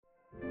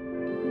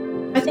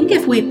think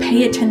if we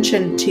pay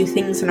attention to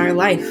things in our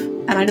life,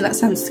 and I know that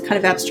sounds kind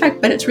of abstract,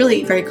 but it's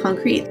really very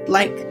concrete,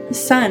 like the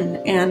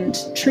sun and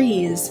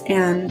trees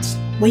and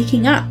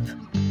waking up,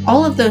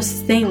 all of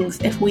those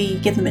things, if we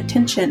give them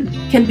attention,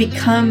 can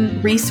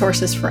become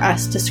resources for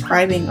us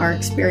describing our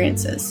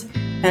experiences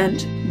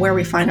and where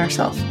we find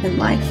ourselves in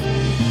life.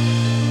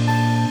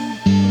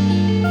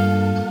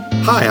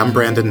 Hi, I'm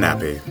Brandon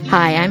Nappy.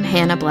 Hi, I'm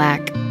Hannah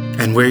Black.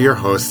 And we're your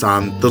hosts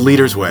on The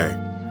Leader's Way,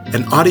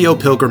 an audio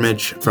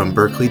pilgrimage from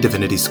Berkeley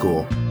Divinity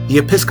School, the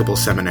Episcopal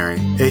Seminary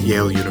at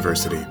Yale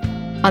University.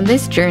 On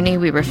this journey,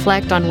 we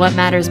reflect on what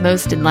matters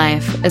most in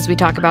life as we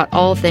talk about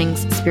all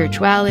things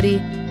spirituality,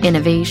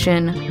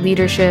 innovation,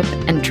 leadership,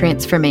 and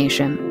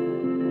transformation.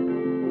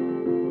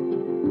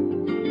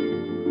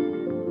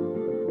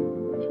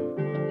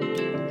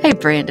 Hey,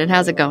 Brandon,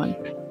 how's it going?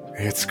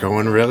 It's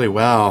going really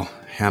well.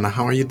 Hannah,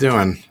 how are you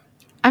doing?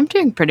 I'm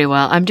doing pretty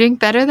well. I'm doing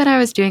better than I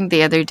was doing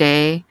the other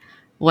day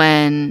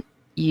when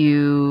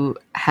you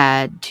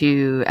had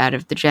to, out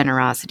of the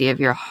generosity of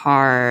your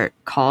heart,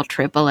 call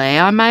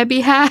AAA on my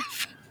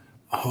behalf.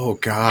 Oh,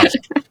 gosh.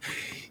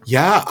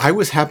 Yeah, I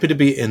was happy to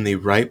be in the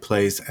right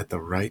place at the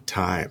right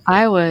time.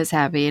 I was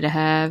happy to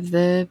have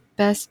the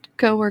best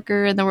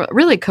coworker in the world.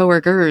 Really,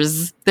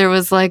 coworkers. There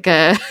was like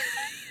a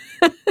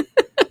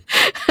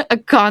a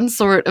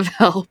consort of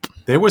help.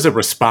 There was a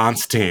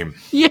response team.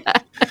 Yeah.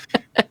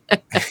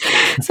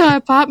 So I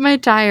popped my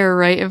tire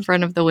right in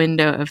front of the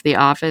window of the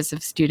Office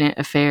of Student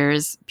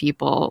Affairs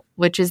people,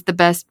 which is the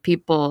best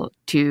people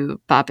to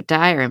pop a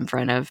tire in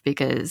front of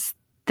because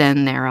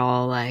then they're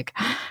all like,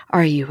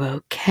 are you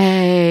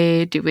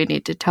okay? Do we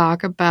need to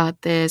talk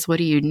about this? What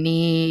do you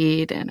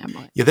need? And I'm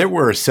like, yeah, there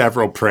were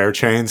several prayer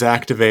chains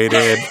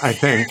activated, I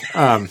think.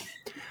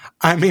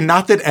 I mean,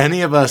 not that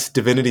any of us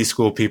divinity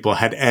school people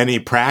had any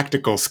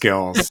practical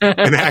skills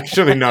in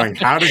actually knowing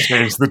how to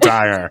change the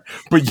tire,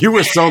 but you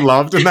were so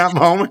loved in that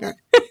moment.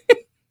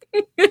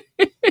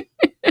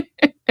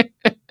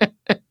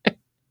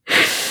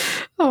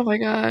 Oh my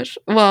gosh.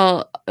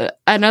 Well,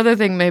 another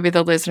thing maybe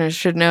the listeners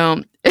should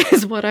know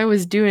is what I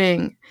was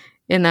doing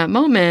in that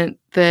moment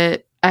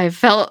that I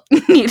felt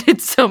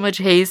needed so much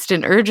haste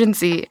and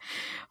urgency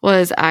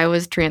was I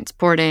was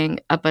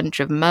transporting a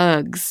bunch of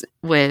mugs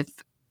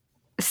with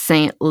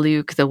Saint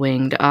Luke the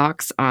Winged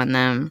Ox on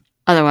them,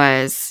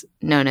 otherwise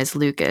known as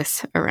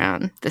Lucas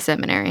around the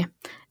seminary.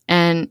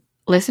 And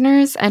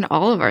listeners and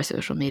all of our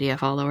social media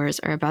followers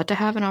are about to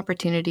have an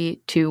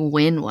opportunity to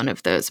win one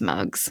of those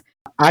mugs.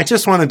 I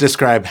just want to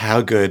describe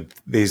how good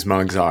these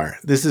mugs are.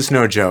 This is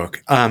no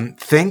joke.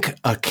 Think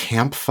a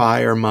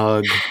campfire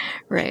mug.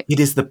 Right. It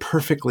is the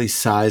perfectly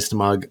sized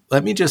mug.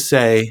 Let me just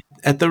say,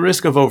 at the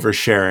risk of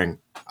oversharing,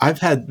 I've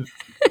had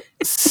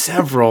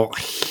several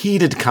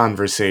heated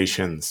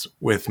conversations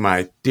with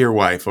my dear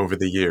wife over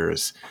the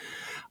years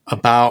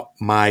about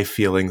my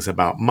feelings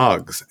about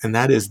mugs. And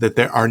that is that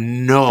there are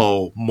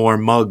no more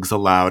mugs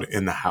allowed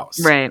in the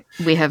house. Right.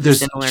 We have a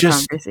similar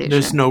conversation.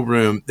 There's no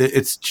room.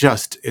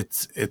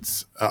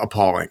 It's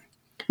appalling.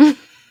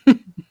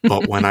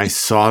 But when I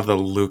saw the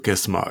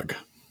Lucas mug,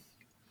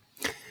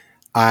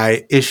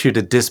 I issued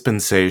a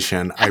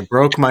dispensation. I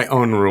broke my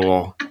own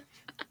rule,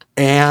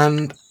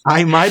 and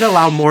I might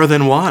allow more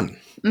than one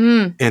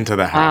into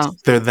the house. Wow.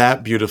 They're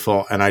that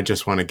beautiful, and I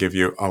just want to give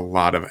you a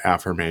lot of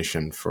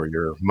affirmation for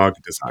your mug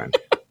design.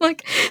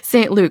 Like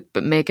St. Luke,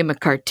 but make him a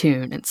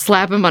cartoon and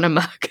slap him on a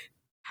mug.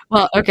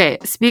 Well, okay,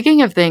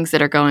 speaking of things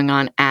that are going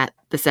on at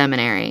the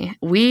seminary,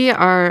 we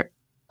are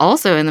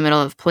also in the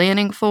middle of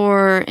planning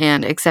for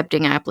and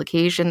accepting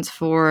applications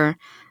for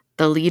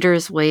the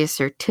Leader's Way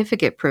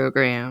certificate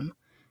program.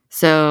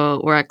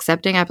 So we're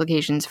accepting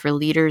applications for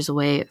Leader's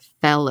Way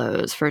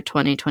fellows for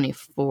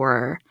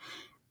 2024.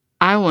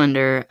 I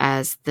wonder,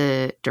 as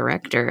the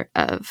director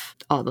of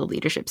all the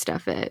leadership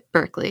stuff at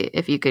Berkeley,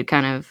 if you could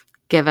kind of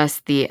give us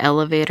the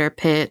elevator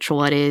pitch.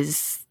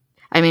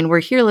 We're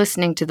here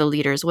listening to the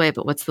Leader's Way,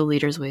 but what's the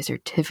Leader's Way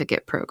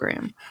certificate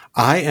program?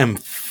 I am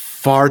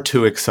far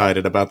too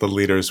excited about the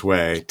Leader's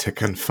Way to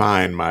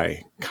confine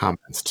my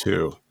comments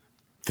to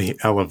the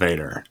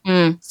elevator.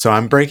 So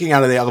I'm breaking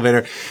out of the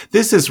elevator.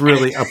 This is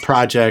really a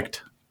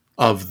project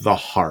of the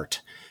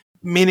heart.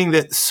 Meaning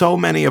that so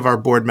many of our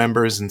board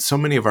members and so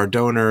many of our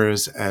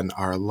donors and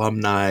our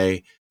alumni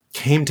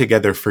came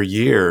together for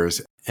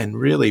years and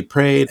really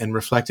prayed and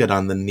reflected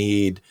on the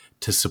need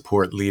to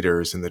support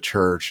leaders in the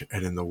church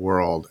and in the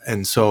world.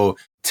 And so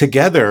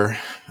together,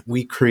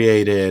 we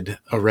created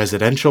a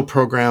residential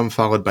program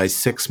followed by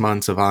 6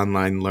 months of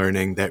online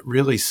learning that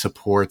really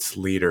supports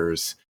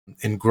leaders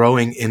in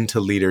growing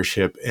into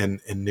leadership in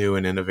new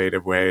and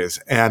innovative ways.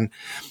 And,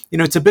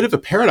 it's a bit of a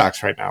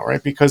paradox right now,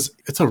 right? Because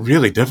it's a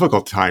really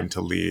difficult time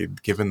to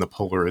lead, given the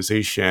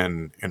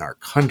polarization in our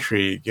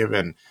country,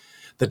 given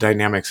the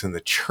dynamics in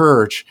the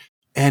church.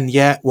 And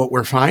yet what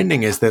we're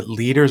finding is that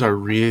leaders are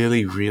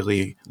really,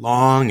 really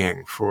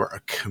longing for a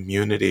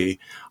community,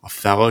 a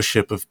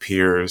fellowship of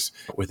peers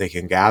where they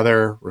can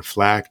gather,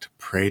 reflect,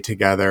 pray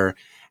together,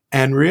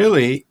 and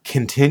really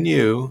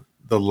continue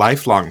the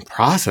lifelong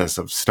process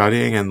of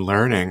studying and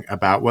learning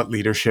about what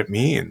leadership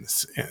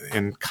means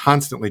in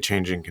constantly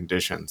changing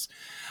conditions.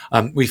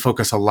 We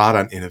focus a lot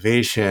on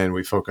innovation.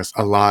 We focus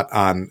a lot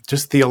on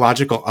just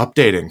theological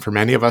updating. For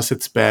many of us,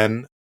 it's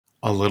been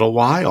a little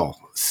while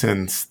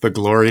since the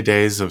glory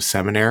days of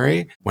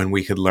seminary, when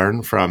we could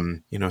learn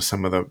from,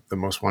 some of the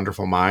most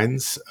wonderful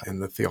minds in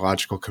the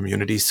theological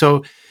community.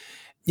 So,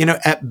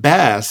 at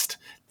best,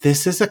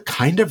 this is a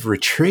kind of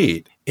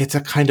retreat. It's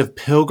a kind of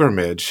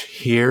pilgrimage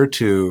here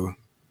to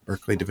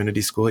Berkeley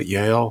Divinity School at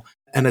Yale,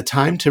 and a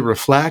time to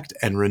reflect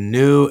and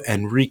renew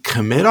and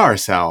recommit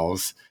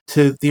ourselves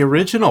to the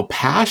original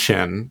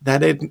passion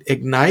that it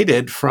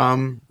ignited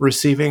from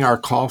receiving our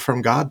call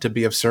from God to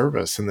be of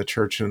service in the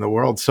church and in the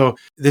world. So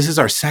this is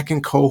our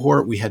second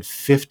cohort. We had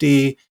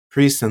 50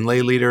 priests and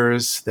lay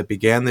leaders that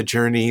began the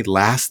journey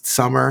last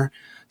summer,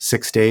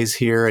 6 days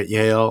here at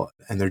Yale,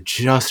 and they're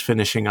just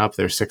finishing up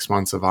their 6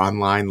 months of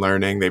online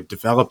learning. They've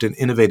developed an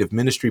innovative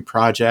ministry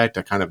project,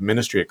 a kind of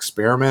ministry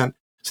experiment,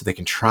 so they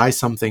can try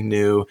something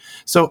new.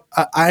 So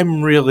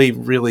I'm really,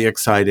 really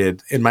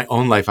excited. In my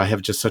own life, I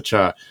have just such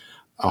a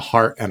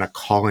heart and a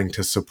calling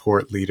to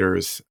support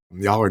leaders.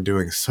 Y'all are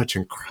doing such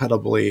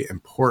incredibly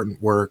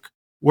important work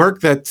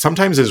that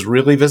sometimes is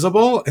really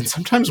visible and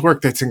sometimes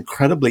work that's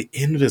incredibly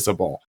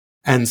invisible.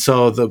 And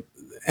so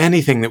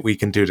anything that we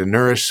can do to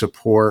nourish,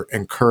 support,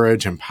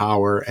 encourage,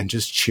 empower, and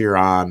just cheer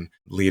on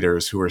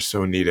leaders who are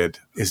so needed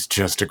is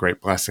just a great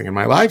blessing in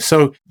my life.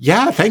 So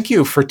yeah, thank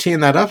you for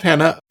teeing that up,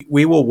 Hannah.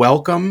 We will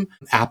welcome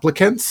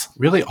applicants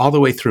really all the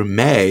way through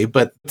May,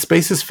 but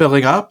space is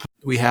filling up.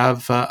 We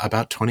have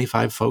about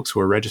 25 folks who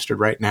are registered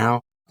right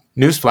now.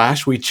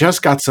 Newsflash, we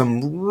just got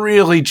some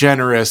really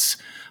generous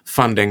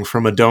funding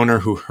from a donor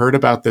who heard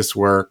about this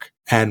work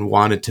and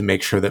wanted to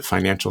make sure that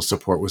financial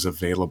support was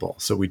available.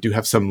 So we do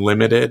have some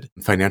limited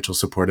financial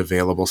support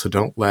available. So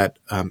don't let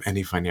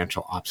any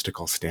financial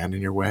obstacle stand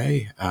in your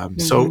way.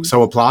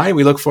 So apply.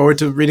 We look forward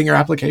to reading your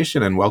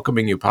application and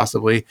welcoming you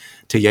possibly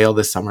to Yale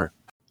this summer.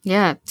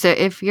 Yeah. So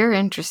if you're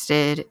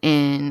interested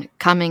in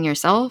coming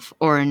yourself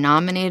or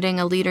nominating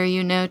a leader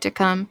you know to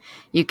come,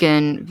 you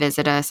can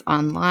visit us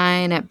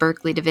online at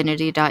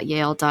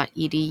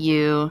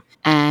berkeleydivinity.yale.edu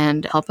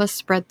and help us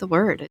spread the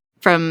word.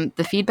 From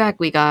the feedback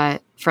we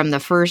got from the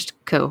first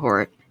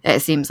cohort,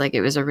 it seems like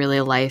it was a really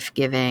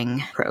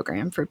life-giving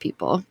program for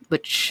people,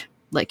 which,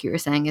 like you were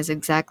saying, is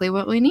exactly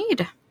what we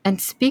need.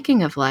 And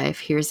speaking of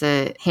life, here's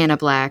a Hannah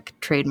Black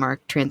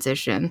trademark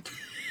transition.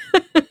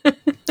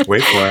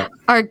 Wait for it.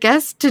 Our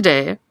guest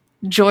today,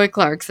 Joy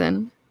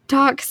Clarkson,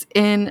 talks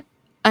in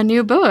a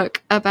new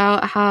book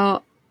about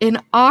how in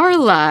our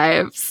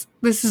lives,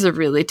 this is a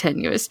really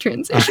tenuous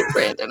transition,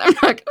 Brandon, I'm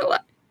not going to lie.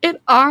 In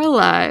our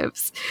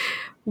lives,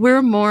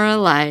 we're more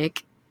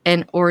like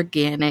an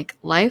organic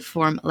life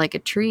form, like a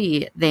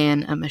tree,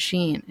 than a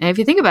machine. And if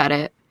you think about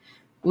it,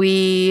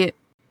 we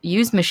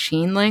use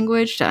machine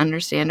language to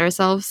understand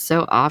ourselves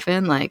so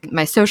often, like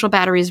my social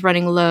battery is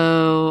running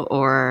low,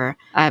 or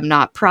I'm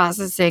not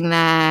processing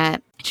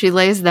that. She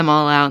lays them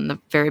all out in the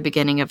very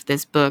beginning of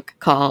this book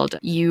called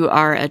You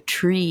Are a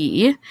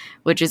Tree,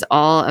 which is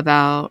all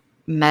about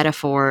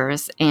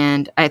metaphors.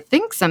 And I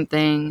think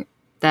something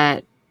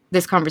that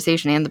this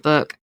conversation and the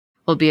book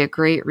will be a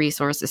great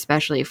resource,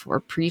 especially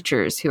for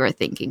preachers who are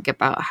thinking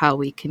about how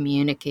we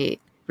communicate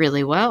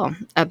really well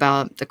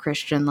about the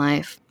Christian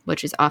life,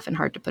 which is often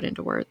hard to put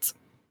into words.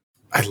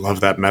 I love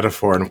that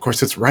metaphor. And of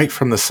course, it's right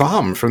from the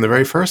Psalm, from the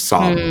very first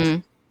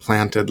Psalm,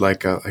 planted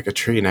like a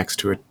tree next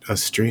to a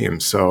stream.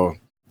 So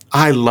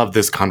I love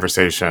this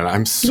conversation.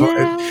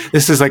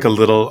 This is like a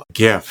little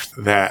gift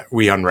that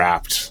we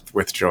unwrapped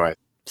with Joy.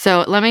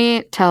 So let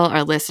me tell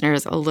our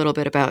listeners a little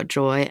bit about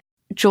Joy.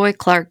 Joy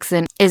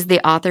Clarkson is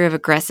the author of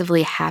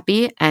Aggressively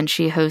Happy, and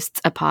she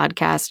hosts a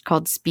podcast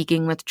called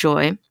Speaking with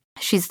Joy.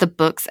 She's the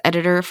books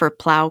editor for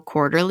Plow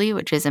Quarterly,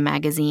 which is a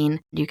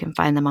magazine. You can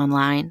find them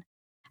online.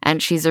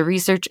 And she's a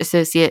research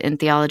associate in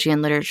theology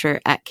and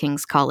literature at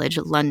King's College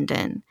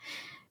London.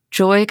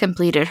 Joy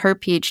completed her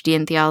PhD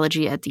in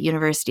theology at the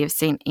University of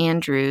St.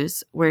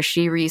 Andrews, where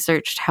she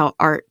researched how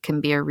art can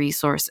be a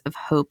resource of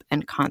hope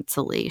and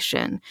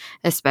consolation,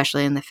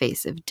 especially in the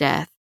face of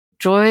death.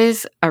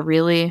 Joy's a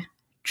really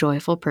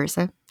joyful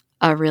person,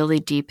 a really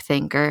deep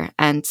thinker,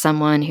 and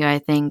someone who I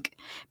think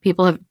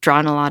people have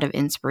drawn a lot of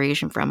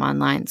inspiration from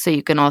online. So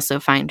you can also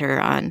find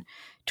her on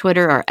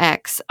Twitter or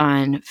X,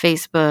 on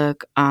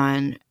Facebook,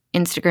 on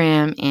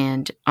Instagram,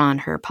 and on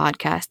her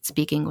podcast,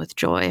 Speaking with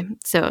Joy.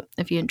 So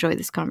if you enjoy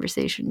this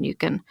conversation, you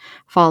can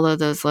follow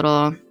those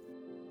little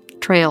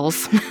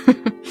trails.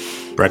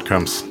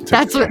 Breadcrumbs.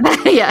 That's what,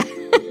 yeah.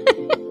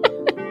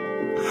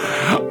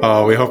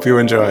 Oh, we hope you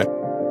enjoy.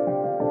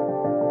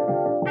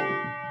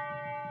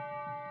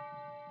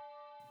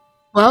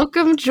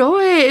 Welcome,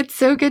 Joy. It's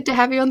so good to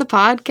have you on the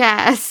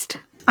podcast.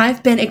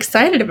 I've been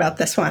excited about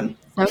this one.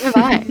 So have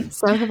I.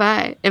 So have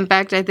I. In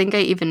fact, I think I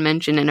even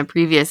mentioned in a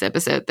previous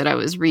episode that I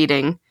was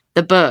reading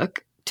the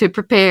book to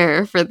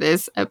prepare for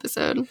this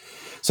episode.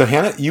 So,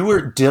 Hannah, you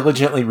were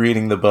diligently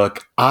reading the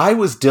book. I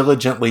was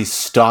diligently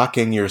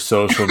stalking your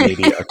social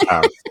media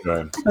accounts.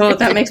 Oh,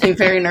 that makes me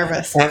very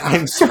nervous.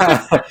 And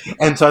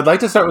so I'd like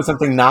to start with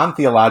something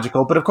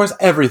non-theological, but of course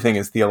everything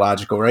is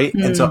theological, right?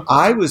 And so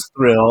I was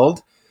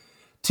thrilled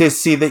to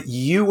see that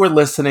you were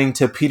listening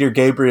to Peter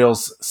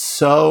Gabriel's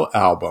So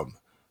album.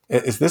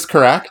 Is this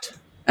correct?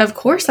 Of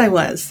course I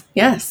was.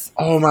 Yes.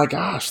 Oh my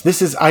gosh,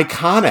 this is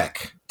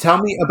iconic. Tell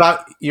me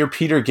about your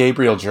Peter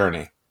Gabriel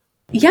journey.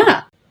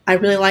 Yeah. I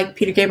really like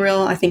Peter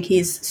Gabriel. I think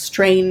he's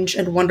strange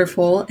and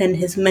wonderful in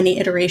his many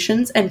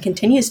iterations and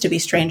continues to be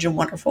strange and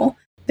wonderful.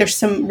 There's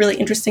some really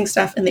interesting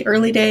stuff in the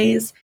early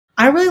days.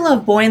 I really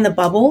love Boy in the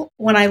Bubble.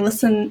 When I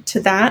listen to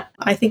that,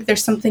 I think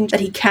there's something that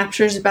he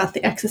captures about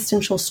the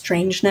existential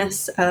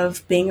strangeness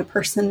of being a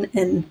person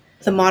in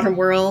the modern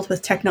world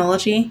with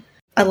technology.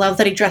 I love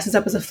that he dresses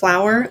up as a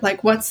flower.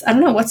 Like, what's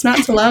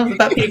not to love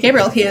about Peter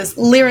Gabriel? He is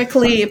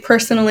lyrically,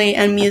 personally,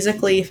 and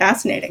musically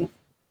fascinating.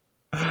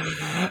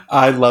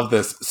 I love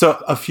this.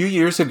 So a few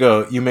years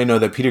ago, you may know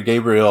that Peter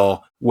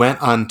Gabriel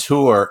went on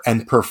tour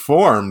and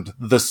performed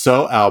the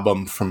So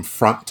album from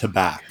front to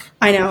back.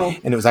 I know.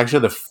 And it was actually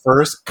the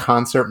first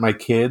concert my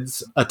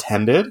kids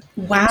attended.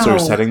 Wow. So we're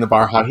setting the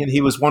bar high. And he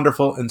was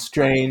wonderful and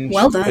strange.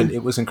 Well done. And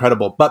it was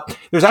incredible. But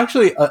there's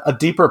actually a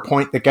deeper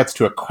point that gets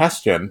to a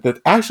question that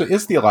actually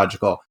is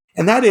theological.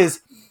 And that is,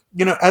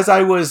 as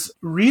I was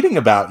reading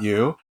about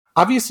you,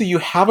 obviously you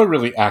have a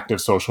really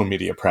active social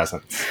media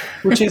presence,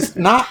 which is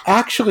not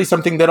actually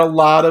something that a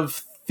lot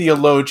of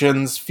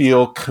theologians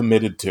feel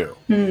committed to.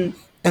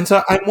 And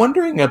so I'm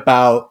wondering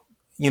about,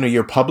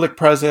 your public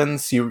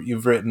presence.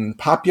 You've written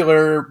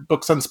popular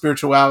books on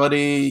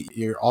spirituality.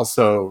 You're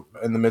also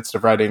in the midst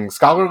of writing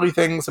scholarly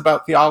things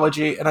about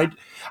theology. And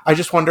I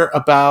just wonder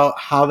about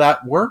how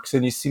that works.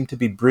 And you seem to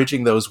be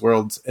bridging those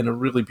worlds in a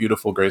really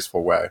beautiful,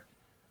 graceful way.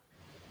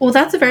 Well,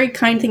 that's a very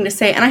kind thing to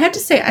say. And I have to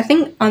say, I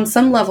think on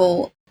some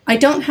level, I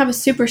don't have a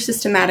super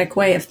systematic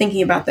way of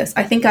thinking about this.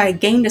 I think I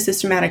gained a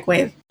systematic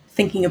way of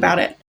thinking about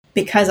it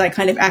because I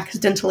kind of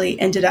accidentally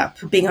ended up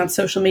being on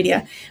social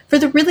media for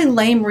the really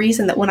lame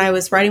reason that when I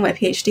was writing my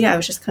PhD, I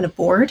was just kind of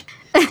bored.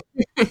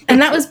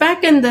 And that was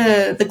back in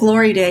the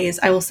glory days,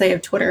 I will say,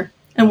 of Twitter.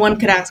 And one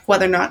could ask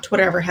whether or not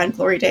Twitter ever had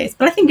glory days,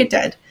 but I think it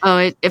did.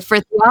 Oh,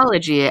 for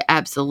theology, it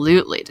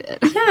absolutely did.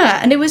 Yeah,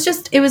 and it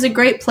was a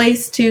great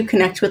place to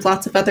connect with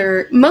lots of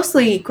other,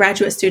 mostly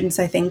graduate students,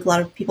 I think. A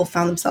lot of people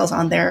found themselves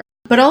on there.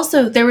 But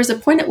also, there was a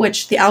point at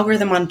which the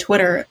algorithm on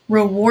Twitter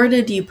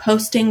rewarded you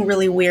posting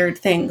really weird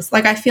things.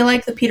 Like, I feel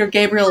like the Peter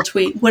Gabriel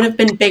tweet would have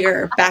been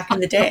bigger back in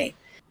the day.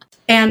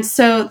 And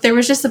so there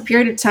was just a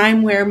period of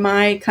time where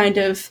my kind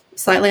of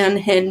slightly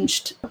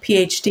unhinged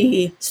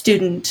PhD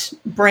student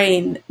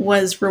brain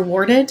was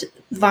rewarded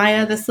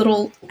via this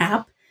little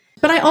app.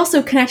 But I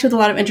also connected with a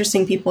lot of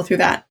interesting people through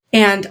that.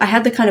 And I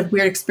had the kind of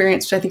weird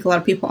experience, which I think a lot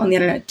of people on the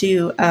internet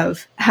do,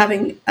 of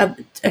having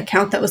an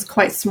account that was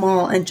quite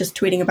small and just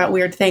tweeting about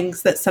weird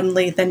things that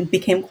suddenly then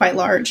became quite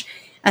large.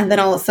 And then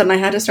all of a sudden I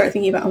had to start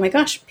thinking about, oh my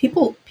gosh,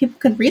 people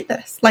can read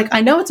this. Like,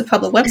 I know it's a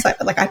public website,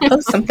 but like I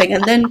post something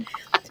and then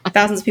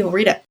thousands of people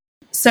read it.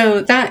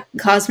 So that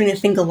caused me to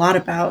think a lot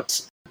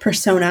about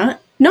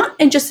persona, not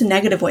in just a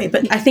negative way,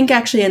 but I think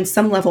actually in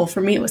some level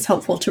for me, it was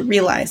helpful to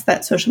realize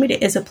that social media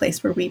is a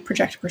place where we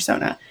project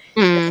persona.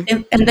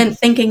 And then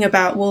thinking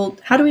about, well,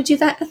 how do we do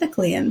that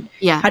ethically? And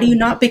how do you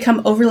not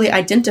become overly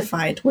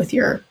identified with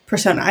your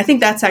persona? I think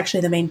that's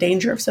actually the main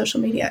danger of social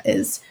media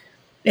is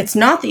it's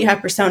not that you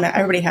have persona.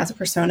 Everybody has a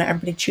persona.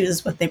 Everybody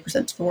chooses what they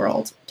present to the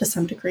world to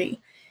some degree.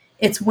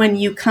 It's when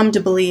you come to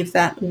believe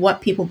that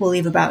what people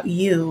believe about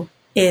you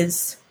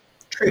is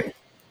true,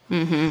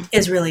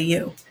 is really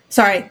you.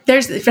 Sorry,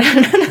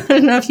 I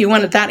don't know if you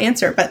wanted that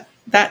answer, but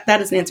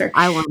that is an answer.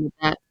 I wanted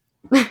that.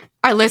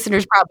 Our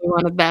listeners probably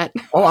wanted that.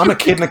 Oh, I'm a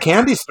kid in a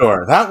candy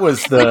store. That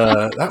was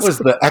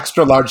the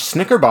extra large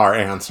Snicker bar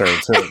answer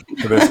to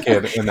this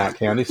kid in that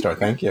candy store.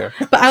 Thank you.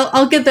 But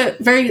I'll give the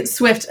very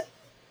swift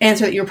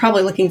answer that you're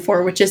probably looking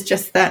for, which is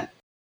just that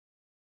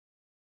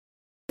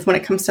when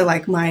it comes to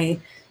like my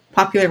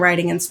popular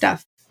writing and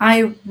stuff,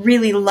 I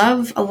really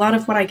love a lot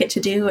of what I get to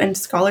do in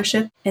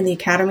scholarship in the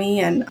academy.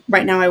 And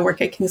right now I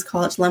work at King's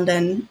College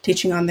London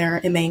teaching on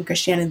their MA in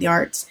Christianity and the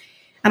Arts.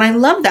 And I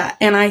love that.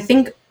 And I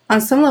think on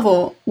some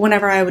level,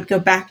 whenever I would go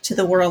back to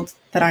the world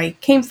that I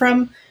came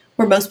from,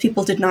 where most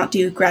people did not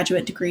do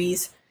graduate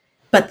degrees,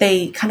 but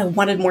they kind of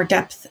wanted more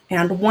depth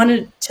and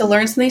wanted to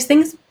learn some of these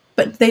things,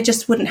 but they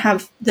just wouldn't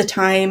have the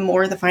time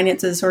or the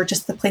finances or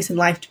just the place in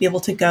life to be able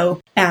to go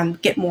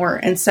and get more.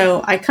 And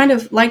so I kind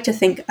of like to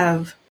think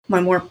of my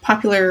more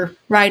popular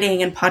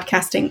writing and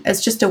podcasting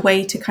as just a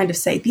way to kind of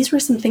say, these were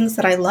some things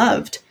that I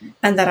loved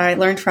and that I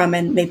learned from,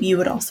 and maybe you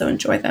would also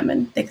enjoy them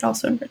and they could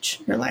also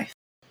enrich your life.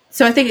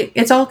 So I think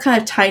it's all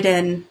kind of tied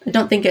in. I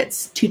don't think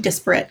it's too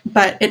disparate,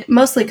 but it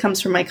mostly comes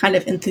from my kind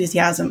of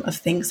enthusiasm of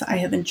things I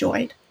have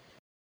enjoyed.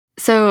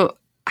 So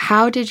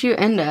how did you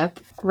end up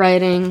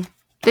writing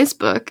this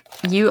book,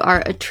 You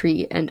Are a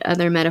Tree and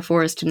Other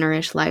Metaphors to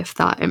Nourish Life,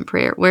 Thought, and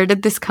Prayer? Where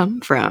did this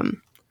come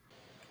from?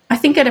 I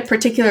think at a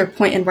particular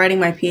point in writing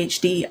my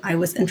PhD, I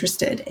was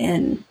interested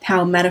in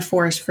how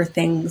metaphors for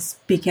things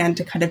began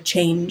to kind of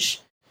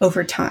change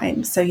over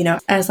time. So,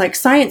 as like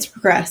science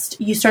progressed,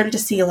 you started to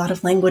see a lot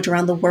of language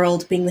around the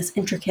world being this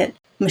intricate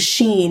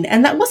machine.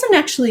 And that wasn't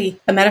actually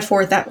a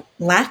metaphor that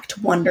lacked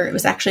wonder. It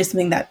was actually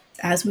something that,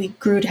 as we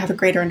grew to have a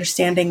greater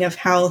understanding of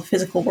how the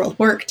physical world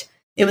worked,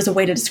 it was a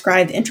way to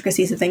describe the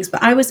intricacies of things.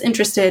 But I was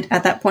interested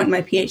at that point in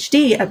my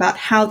PhD about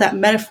how that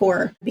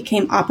metaphor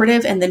became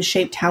operative and then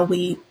shaped how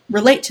we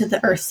relate to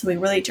the earth. So we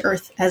relate to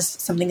earth as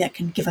something that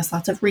can give us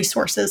lots of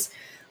resources,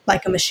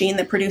 like a machine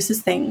that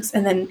produces things,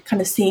 and then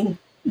kind of seeing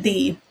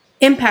the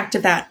impact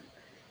of that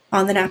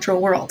on the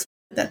natural world,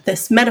 that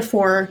this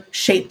metaphor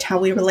shaped how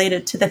we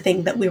related to the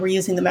thing that we were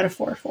using the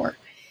metaphor for.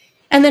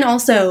 And then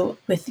also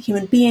with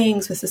human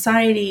beings, with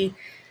society.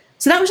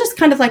 So that was just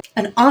kind of like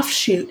an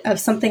offshoot of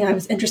something I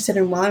was interested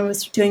in while I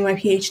was doing my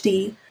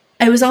PhD.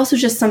 It was also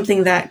just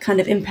something that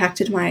kind of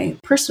impacted my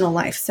personal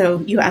life. So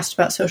you asked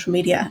about social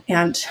media,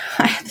 and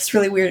I had this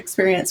really weird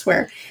experience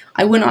where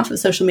I went off of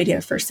social media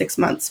for 6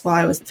 months while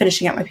I was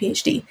finishing out my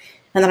PhD.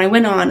 And then I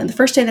went on, and the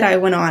first day that I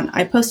went on,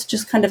 I posted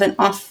just kind of an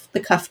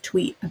off-the-cuff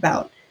tweet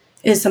about,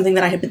 is something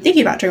that I had been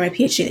thinking about during my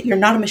PhD, that you're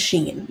not a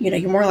machine.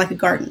 You're more like a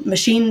garden.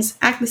 Machines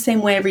act the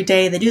same way every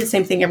day. They do the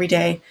same thing every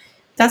day.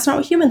 That's not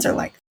what humans are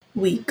like.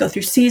 We go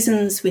through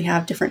seasons. We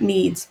have different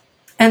needs.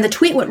 And the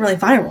tweet went really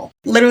viral.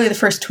 Literally the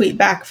first tweet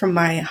back from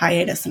my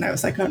hiatus. And I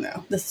was like, oh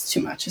no, this is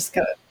too much.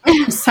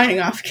 I'm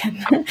signing off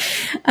again.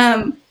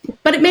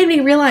 But it made me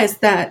realize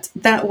that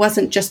that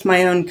wasn't just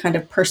my own kind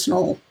of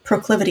personal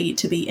proclivity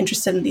to be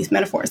interested in these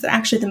metaphors, that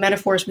actually the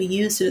metaphors we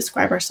use to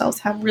describe ourselves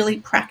have really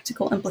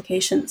practical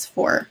implications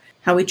for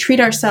how we treat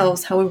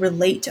ourselves, how we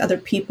relate to other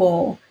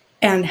people,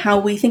 and how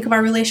we think of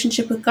our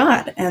relationship with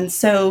God. And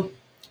so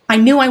I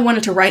knew I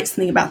wanted to write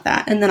something about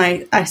that. And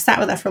then I sat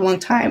with that for a long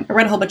time. I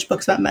read a whole bunch of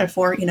books about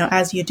metaphor,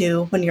 as you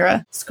do when you're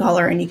a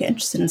scholar and you get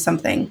interested in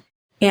something.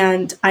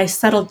 And I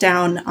settled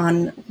down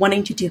on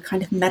wanting to do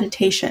kind of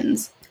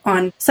meditations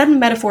on 7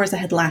 metaphors that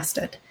had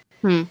lasted.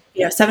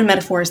 7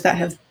 metaphors that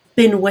have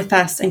been with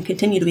us and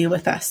continue to be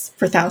with us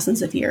for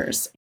thousands of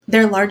years.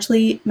 They're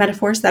largely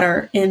metaphors that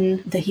are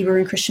in the Hebrew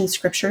and Christian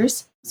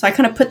scriptures. So I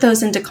kind of put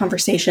those into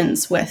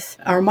conversations with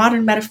our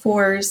modern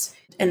metaphors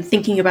and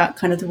thinking about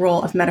kind of the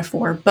role of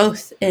metaphor,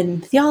 both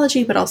in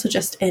theology, but also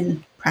just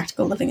in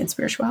practical living and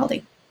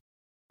spirituality.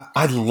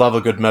 I love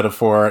a good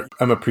metaphor.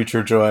 I'm a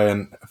preacher, Joy,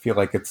 and I feel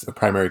like it's a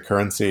primary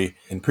currency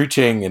in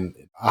preaching and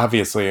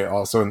obviously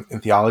also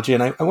in theology.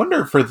 And I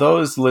wonder, for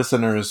those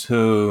listeners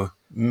who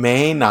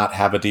may not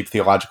have a deep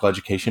theological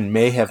education,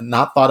 may have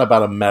not thought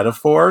about a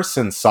metaphor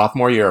since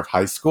sophomore year of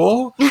high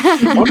school.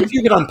 I wonder if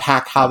you could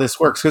unpack how this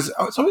works, because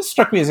it's always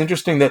struck me as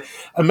interesting that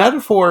a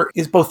metaphor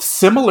is both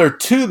similar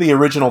to the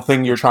original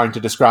thing you're trying to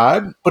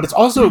describe, but it's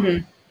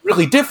also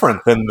really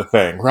different than the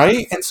thing,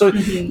 right? And so,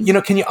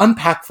 can you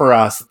unpack for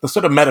us the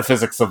sort of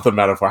metaphysics of the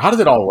metaphor? How does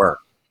it all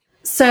work?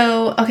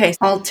 So, okay,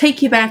 I'll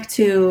take you back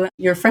to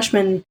your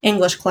freshman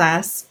English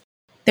class.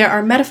 There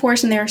are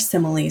metaphors and there are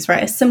similes,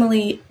 right? A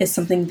simile is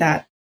something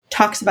that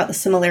talks about the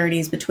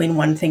similarities between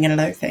one thing and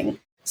another thing.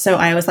 So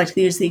I always like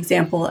to use the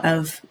example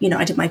of,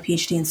 I did my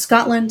PhD in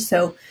Scotland.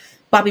 So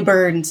Bobby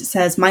Burns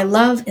says, my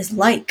love is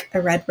like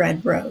a red,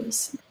 red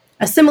rose.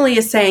 A simile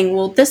is saying,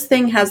 well, this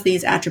thing has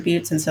these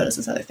attributes and so does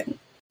this other thing.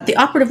 The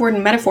operative word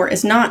in metaphor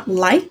is not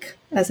like,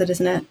 as it is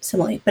in a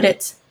simile, but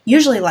it's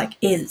usually like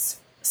is.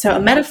 So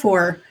a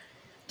metaphor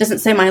doesn't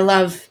say my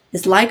love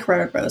is like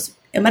red rose.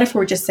 A metaphor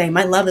would just say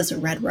my love is a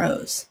red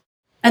rose.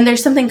 And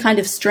there's something kind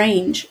of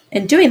strange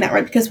in doing that,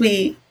 right? Because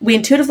we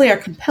intuitively are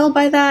compelled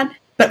by that,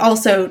 but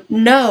also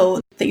know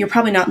that you're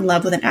probably not in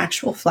love with an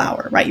actual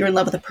flower, right? You're in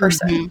love with a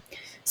person.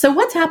 So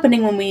what's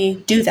happening when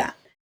we do that?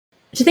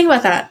 To think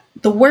about that,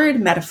 the word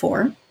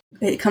metaphor,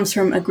 it comes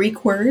from a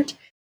Greek word,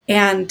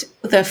 and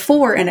the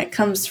for in it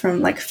comes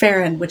from like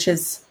pharon, which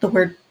is the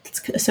word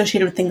that's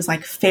associated with things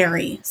like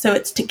ferry. So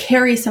it's to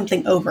carry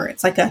something over.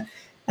 It's like a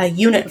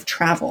unit of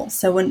travel.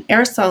 So when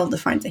Aristotle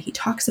defines it, he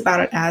talks about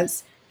it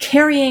as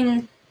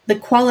carrying the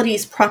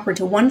qualities proper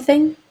to one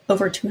thing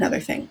over to another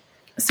thing.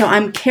 So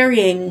I'm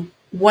carrying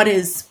what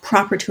is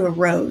proper to a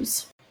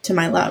rose to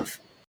my love.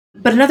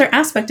 But another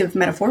aspect of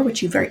metaphor,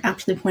 which you very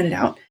aptly pointed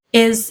out,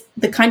 is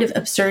the kind of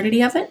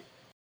absurdity of it.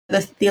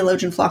 The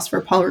theologian philosopher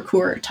Paul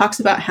Ricoeur talks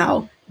about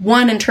how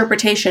one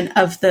interpretation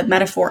of the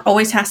metaphor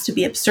always has to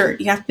be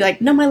absurd. You have to be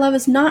like, no, my love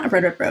is not a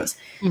red, red rose.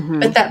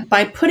 But that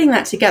by putting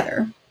that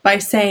together, by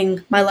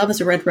saying my love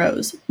is a red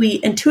rose, we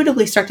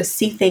intuitively start to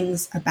see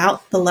things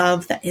about the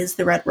love that is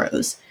the red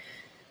rose.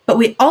 But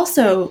we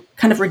also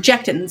kind of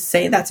reject it and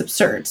say that's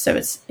absurd. So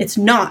it's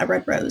not a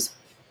red rose.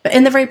 But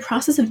in the very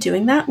process of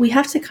doing that, we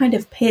have to kind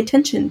of pay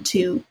attention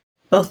to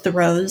both the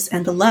rose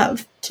and the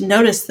love to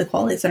notice the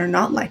qualities that are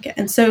not like it.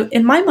 And so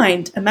in my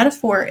mind, a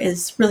metaphor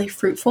is really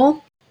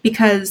fruitful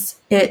because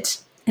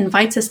it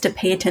invites us to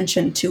pay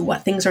attention to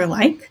what things are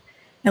like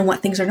and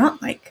what things are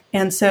not like.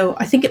 And so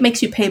I think it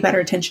makes you pay better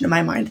attention, in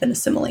my mind, than a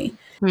simile.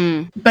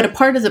 But a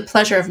part of the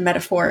pleasure of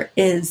metaphor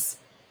is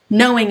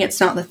knowing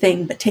it's not the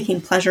thing, but taking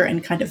pleasure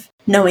in kind of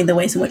knowing the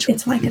ways in which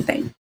it's like a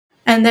thing.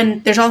 And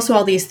then there's also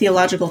all these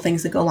theological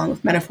things that go along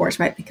with metaphors,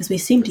 right? Because we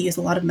seem to use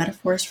a lot of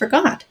metaphors for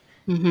God.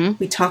 Mm-hmm.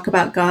 We talk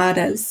about God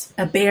as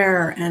a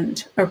bear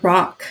and a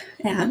rock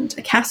and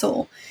a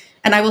castle.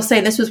 And I will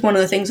say this was one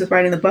of the things with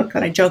writing the book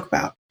that I joke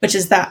about, which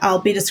is that I'll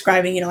be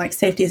describing, like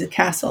safety as a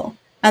castle.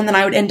 And then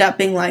I would end up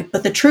being like,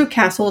 but the true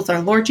castle is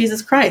our Lord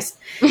Jesus Christ.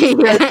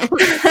 But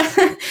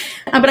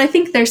I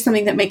think there's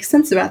something that makes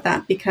sense about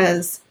that,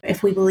 because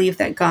if we believe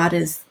that God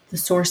is the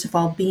source of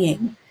all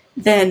being,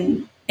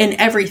 then in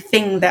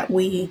everything that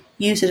we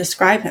use to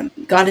describe him,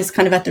 God is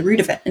kind of at the root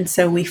of it. And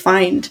so we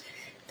find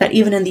that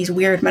even in these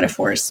weird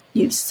metaphors,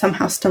 you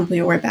somehow stumble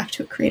your way back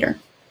to a creator.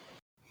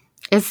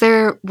 Is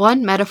there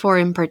one metaphor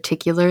in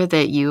particular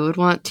that you would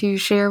want to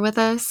share with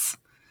us?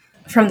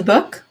 From the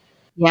book?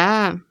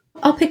 Yeah.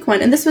 I'll pick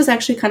one. And this was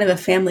actually kind of a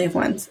family of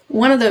ones.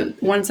 One of the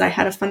ones I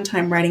had a fun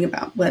time writing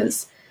about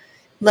was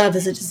love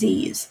is a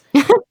disease.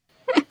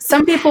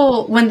 Some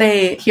people, when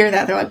they hear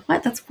that, they're like,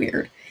 what? That's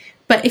weird.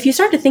 But if you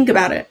start to think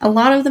about it, a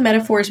lot of the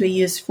metaphors we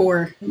use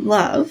for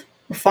love,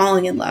 or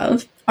falling in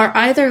love, are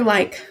either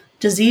like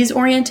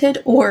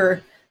disease-oriented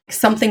or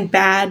something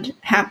bad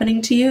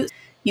happening to you.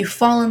 You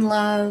fall in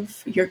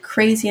love, you're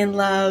crazy in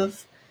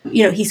love,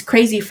 he's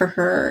crazy for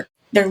her.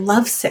 They're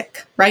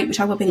lovesick, right? We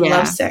talk about being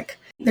lovesick.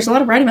 There's a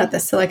lot of writing about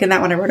this. So like in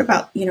that one I wrote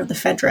about, the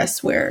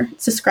Phaedrus, where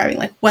it's describing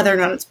like whether or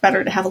not it's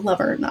better to have a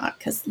lover or not,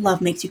 because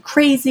love makes you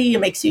crazy, it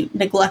makes you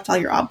neglect all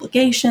your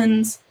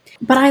obligations.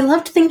 But I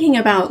loved thinking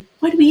about,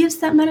 why do we use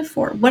that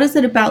metaphor? What is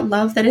it about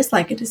love that is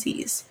like a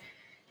disease?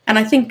 And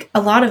I think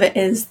a lot of it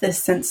is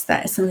this sense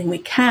that it's something we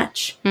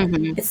catch.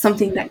 Mm-hmm. It's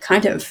something that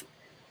kind of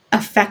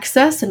affects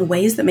us in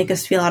ways that make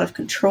us feel out of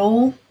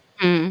control.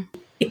 Mm.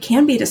 It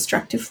can be a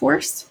destructive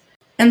force.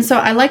 And so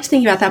I liked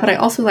thinking about that, but I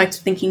also liked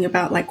thinking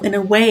about, like, in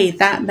a way,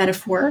 that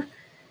metaphor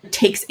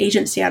takes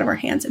agency out of our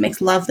hands. It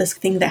makes love this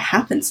thing that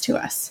happens to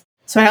us.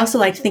 So I also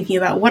liked thinking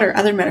about what are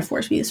other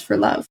metaphors we use for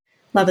love.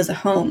 Love is a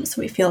home,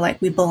 so we feel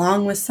like we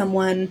belong with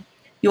someone.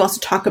 You also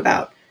talk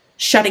about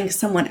shutting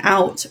someone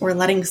out or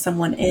letting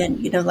someone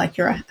in, like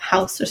you're a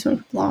house or someone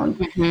who belong,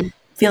 mm-hmm.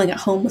 feeling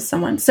at home with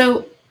someone.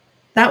 So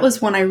that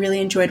was one I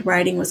really enjoyed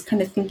writing, was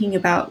kind of thinking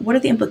about what are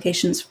the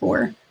implications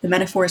for the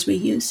metaphors we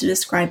use to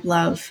describe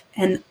love,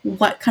 and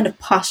what kind of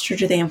posture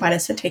do they invite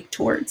us to take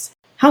towards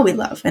how we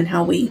love and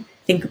how we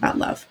think about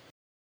love.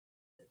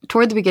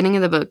 Toward the beginning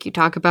of the book, you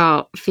talk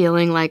about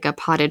feeling like a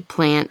potted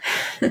plant,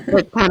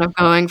 but kind of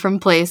going from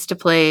place to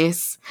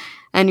place,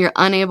 and you're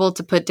unable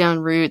to put down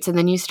roots, and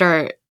then you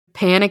start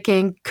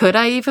panicking. Could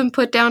I even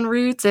put down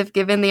roots if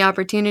given the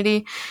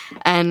opportunity?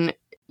 And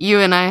you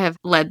and I have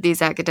led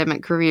these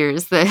academic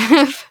careers that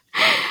have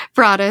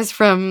brought us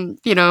from,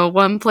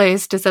 one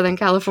place to Southern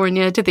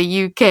California to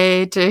the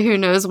UK to who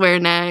knows where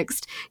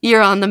next.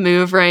 You're on the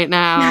move right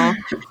now.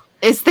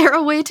 Is there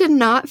a way to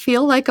not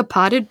feel like a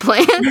potted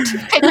plant?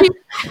 Can you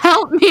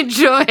help me,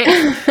 Joy?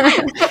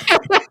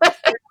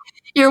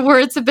 Your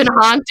words have been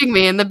haunting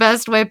me in the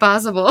best way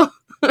possible.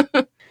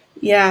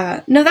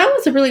 Yeah. No, that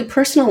was a really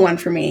personal one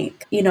for me.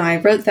 I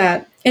wrote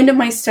that into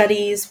my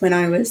studies when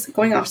I was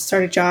going off to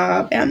start a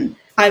job, and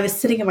I was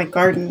sitting in my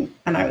garden,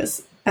 and I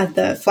was at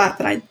the flat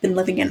that I'd been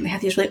living in, and they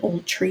had these really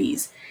old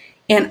trees.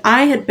 And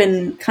I had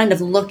been kind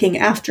of looking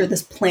after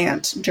this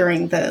plant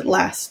during the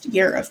last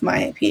year of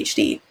my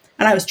PhD,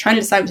 and I was trying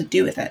to decide what to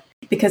do with it,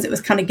 because it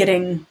was kind of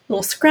getting a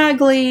little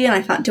scraggly, and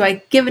I thought, do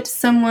I give it to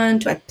someone?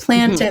 Do I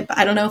plant mm-hmm. it? But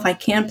I don't know if I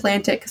can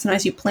plant it, because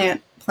sometimes you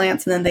plant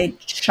plants and then they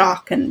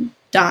shock and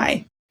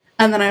die.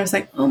 And then I was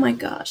like, oh my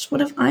gosh,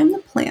 what if I'm the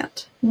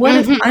plant?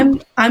 What mm-hmm.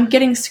 if I'm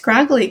getting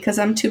scraggly because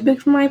I'm too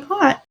big for my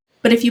pot?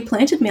 But if you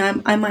planted me,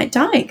 I might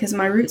die because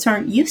my roots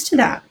aren't used to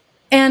that.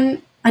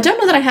 And I don't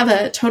know that I have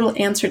a total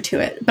answer to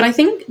it, but I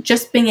think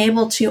just being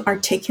able to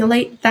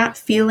articulate that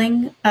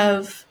feeling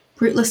of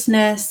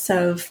rootlessness,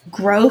 of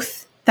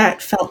growth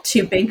that felt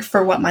too big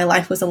for what my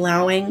life was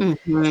allowing,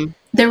 mm-hmm.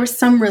 there was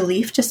some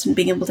relief just in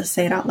being able to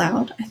say it out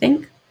loud, I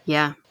think.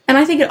 Yeah. And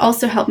I think it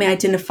also helped me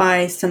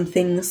identify some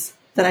things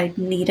that I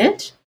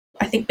needed.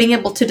 I think being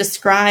able to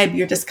describe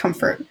your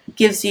discomfort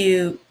gives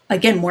you,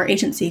 again, more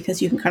agency,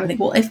 because you can kind of think,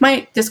 well, if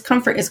my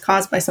discomfort is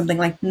caused by something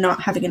like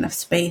not having enough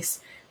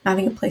space, not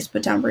having a place to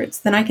put down roots,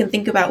 then I can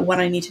think about what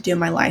I need to do in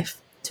my life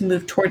to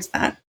move towards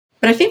that.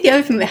 But I think the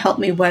other thing that helped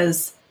me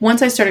was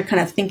once I started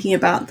kind of thinking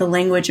about the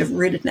language of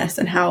rootedness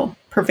and how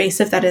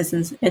pervasive that is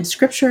in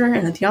scripture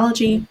and in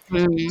theology,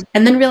 mm-hmm.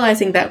 and then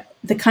realizing that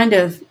the kind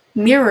of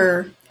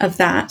mirror of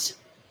that,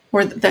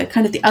 or the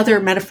kind of the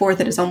other metaphor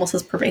that is almost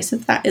as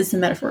pervasive, that is the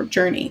metaphor of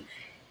journey.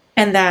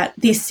 And that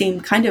these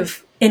seem kind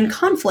of in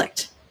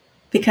conflict,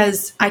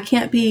 because I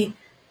can't be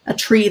a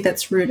tree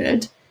that's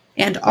rooted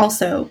and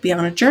also be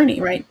on a journey,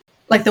 right?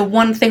 Like the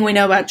one thing we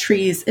know about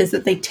trees is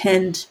that they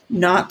tend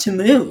not to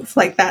move.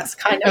 Like that's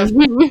kind of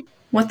mm-hmm.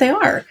 what they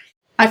are.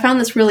 I found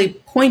this really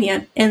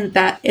poignant in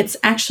that it's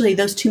actually,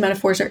 those two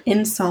metaphors are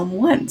in Psalm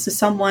 1. So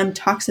Psalm 1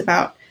 talks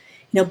about,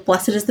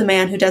 blessed is the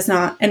man who does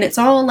not, and it's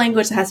all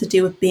language that has to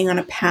do with being on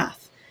a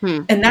path,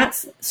 And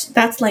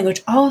that's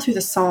language all through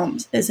the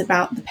Psalms, is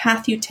about the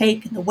path you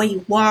take and the way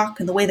you walk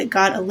and the way that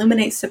God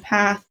illuminates the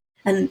path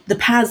and the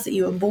paths that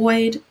you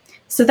avoid.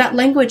 So that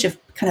language of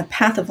kind of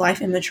path of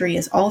life imagery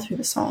is all through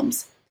the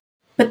Psalms.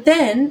 But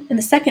then in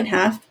the second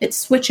half, it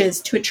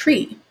switches to a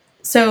tree.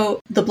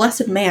 So the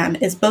blessed man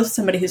is both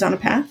somebody who's on a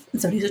path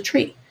and somebody who's a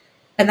tree.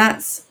 And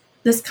that's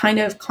this kind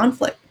of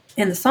conflict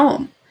in the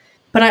Psalm.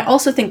 But I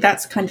also think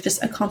that's kind of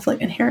just a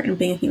conflict inherent in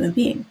being a human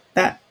being,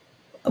 that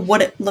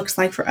what it looks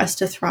like for us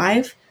to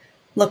thrive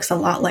looks a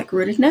lot like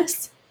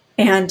rootedness.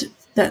 And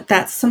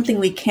that's something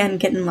we can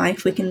get in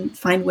life. We can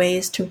find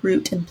ways to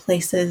root in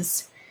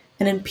places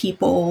and in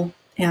people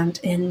and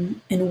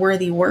in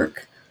worthy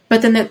work.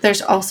 But then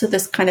there's also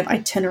this kind of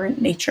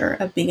itinerant nature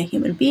of being a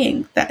human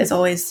being that is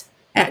always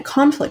at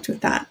conflict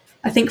with that.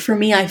 I think for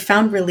me, I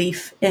found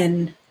relief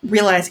in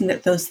realizing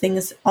that those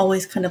things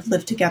always kind of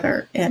live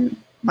together in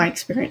my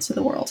experience of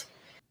the world.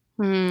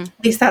 At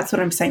least that's what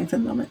I'm saying for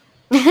the moment.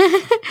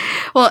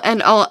 Well,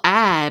 and I'll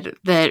add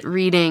that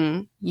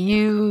reading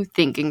you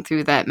thinking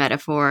through that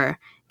metaphor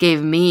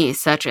gave me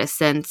such a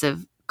sense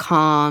of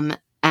calm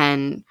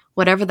and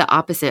whatever the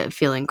opposite of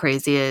feeling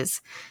crazy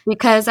is,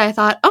 because I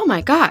thought, oh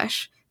my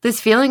gosh, this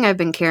feeling I've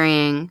been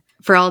carrying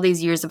for all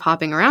these years of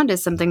hopping around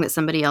is something that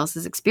somebody else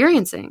is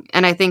experiencing.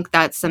 And I think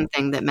that's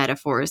something that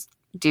metaphors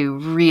do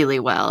really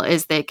well,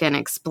 is they can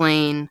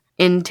explain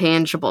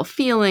intangible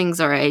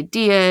feelings or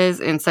ideas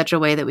in such a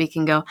way that we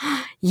can go,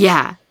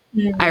 yeah,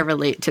 I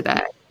relate to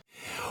that.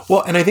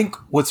 Well, and I think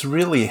what's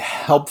really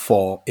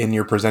helpful in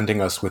your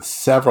presenting us with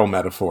several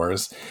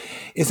metaphors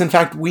is, in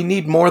fact, we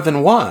need more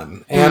than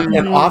one.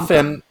 And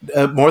often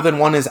more than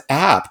one is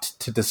apt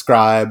to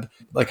describe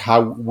like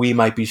how we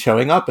might be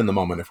showing up in the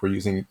moment if we're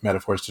using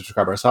metaphors to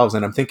describe ourselves.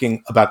 And I'm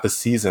thinking about the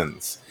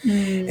seasons.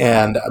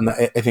 And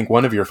I think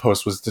one of your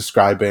posts was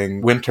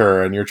describing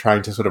winter, and you're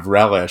trying to sort of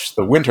relish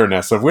the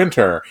winterness of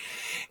winter.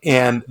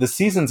 And the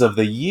seasons of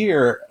the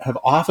year have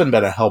often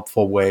been a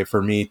helpful way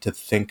for me to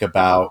think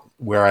about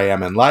where I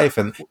am in life.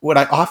 And what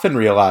I often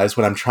realize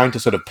when I'm trying to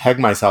sort of peg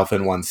myself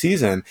in one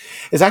season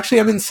is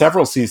actually I'm in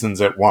several seasons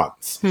at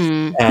once.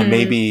 And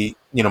maybe,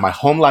 you know, my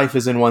home life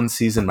is in one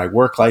season, my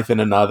work life in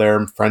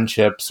another,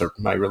 friendships or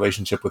my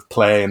relationship with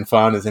play and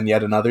fun is in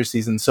yet another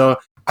season. So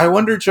I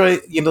wonder, Joy,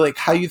 you know, like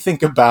how you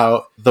think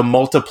about the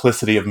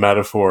multiplicity of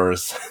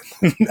metaphors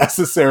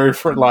necessary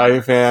for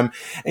life, and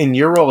in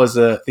your role as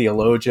a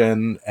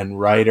theologian and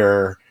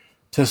writer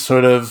to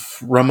sort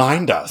of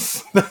remind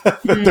us that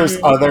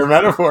there's other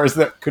metaphors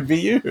that could be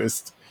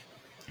used.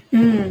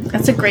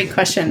 That's a great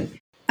question.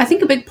 I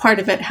think a big part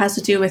of it has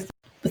to do with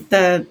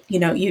the, you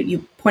know, you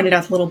pointed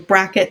out the little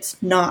brackets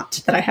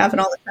not that I have in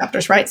all the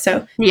chapters, right?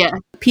 So yeah,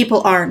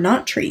 people are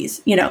not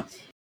trees, you know.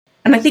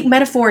 And I think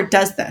metaphor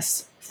does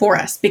this for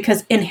us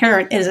because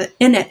inherent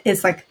in it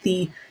is like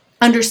the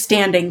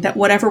understanding that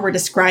whatever we're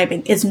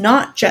describing is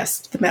not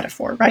just the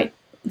metaphor, right?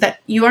 That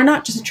you are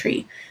not just a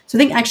tree. So I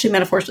think actually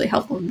metaphor is really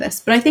helpful in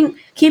this. But I think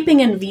keeping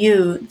in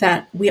view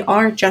that we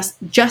are just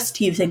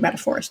using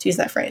metaphors, to use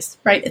that phrase,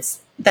 right?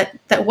 It's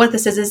that what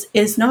this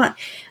is not.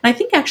 And I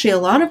think actually a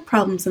lot of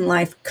problems in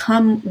life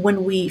come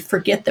when we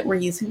forget that we're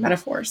using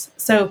metaphors.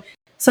 So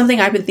something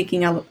I've been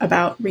thinking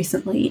about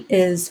recently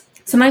is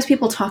sometimes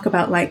people talk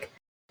about like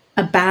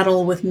a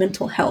battle with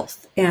mental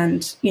health.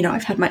 And, you know,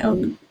 I've had my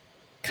own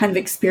kind of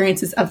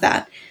experiences of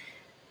that.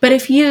 But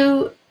if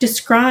you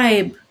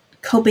describe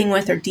coping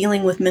with or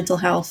dealing with mental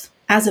health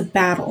as a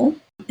battle,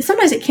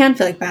 sometimes it can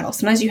feel like battle.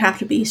 Sometimes you have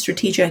to be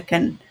strategic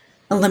and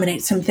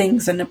eliminate some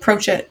things and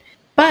approach it.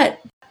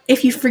 But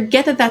if you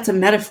forget that that's a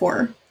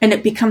metaphor and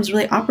it becomes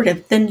really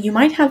operative, then you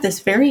might have this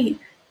very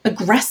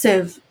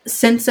aggressive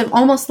sense of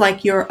almost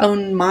like your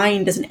own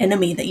mind as an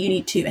enemy that you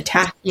need to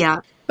attack.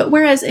 Yeah. But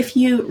whereas if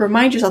you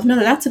remind yourself, no,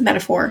 that's a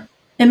metaphor,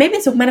 and maybe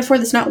it's a metaphor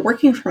that's not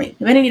working for me,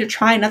 maybe I need to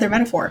try another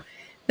metaphor,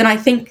 then I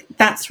think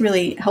that's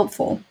really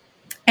helpful.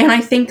 And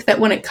I think that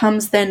when it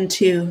comes then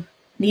to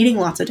needing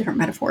lots of different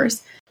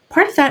metaphors,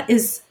 part of that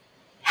is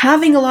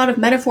having a lot of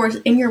metaphors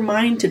in your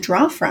mind to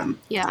draw from.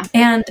 Yeah.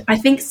 And I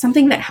think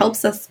something that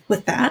helps us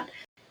with that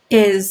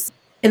is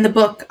in the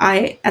book,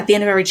 at the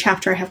end of every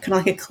chapter, I have kind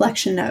of like a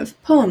collection of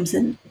poems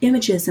and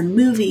images and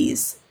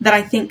movies that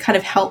I think kind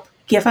of help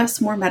give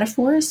us more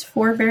metaphors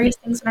for various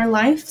things in our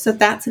life. So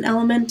that's an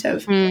element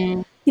of,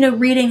 you know,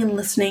 reading and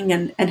listening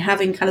and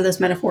having kind of those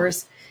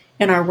metaphors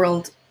in our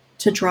world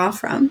to draw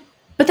from.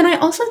 But then I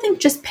also think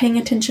just paying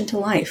attention to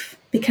life,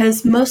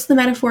 because most of the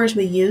metaphors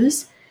we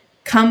use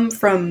come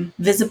from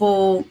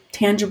visible,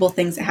 tangible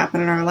things that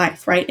happen in our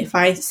life, right? If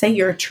I say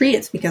you're a tree,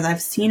 it's because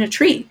I've seen a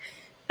tree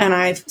and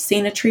I've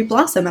seen a tree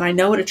blossom and I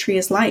know what a tree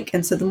is like.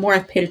 And so the more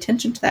I've paid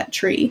attention to that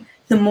tree,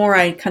 the more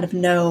I kind of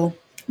know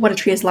what a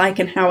tree is like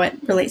and how it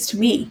relates to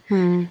me.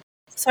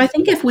 So I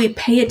think if we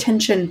pay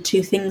attention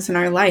to things in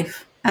our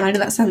life, and I know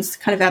that sounds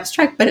kind of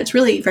abstract, but it's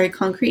really very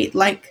concrete,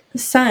 like the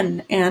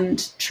sun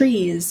and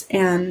trees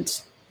and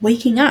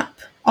waking up,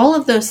 all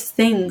of those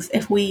things,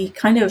 if we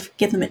kind of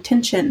give them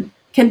attention,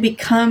 can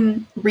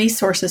become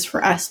resources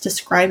for us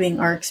describing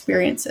our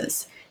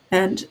experiences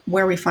and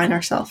where we find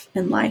ourselves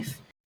in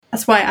life.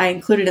 That's why I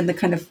included in the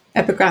kind of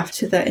epigraph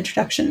to the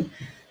introduction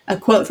a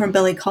quote from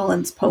Billy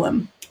Collins'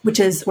 poem, which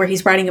is where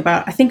he's writing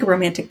about, I think, a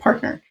romantic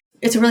partner.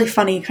 It's a really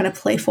funny, kind of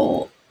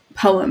playful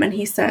poem. And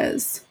he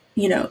says,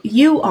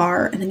 you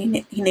are, and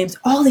then he names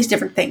all these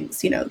different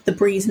things, the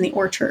breeze in the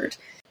orchard,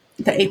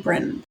 the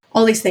apron,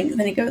 all these things. And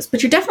then he goes,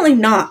 but you're definitely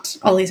not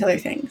all these other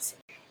things.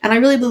 And I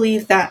really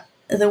believe that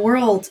the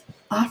world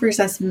offers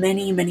us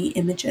many, many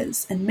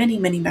images and many,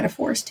 many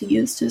metaphors to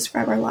use to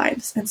describe our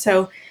lives. And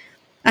so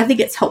I think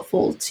it's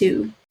helpful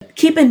to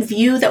keep in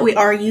view that we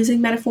are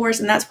using metaphors.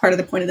 And that's part of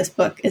the point of this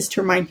book, is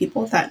to remind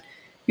people that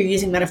you're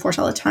using metaphors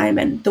all the time,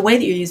 and the way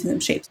that you're using them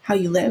shapes how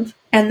you live.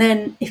 And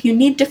then if you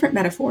need different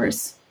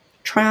metaphors,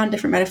 try on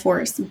different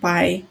metaphors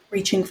by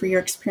reaching for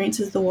your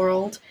experiences of the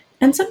world,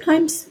 and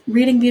sometimes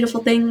reading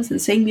beautiful things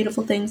and saying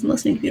beautiful things and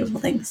listening to beautiful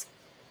things.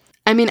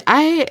 I mean,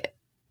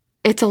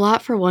 it's a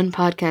lot for one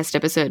podcast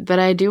episode, but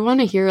I do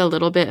want to hear a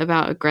little bit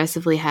about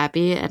Aggressively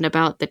Happy and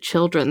about the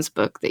children's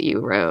book that you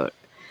wrote.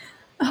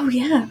 Oh,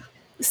 yeah.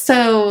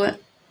 So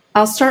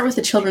I'll start with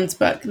the children's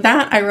book.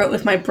 That I wrote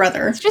with my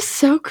brother. It's just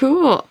so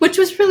cool. Which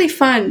was really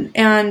fun.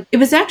 And it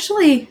was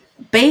actually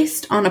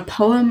based on a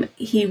poem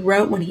he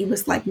wrote when he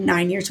was like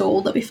 9 years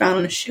old that we found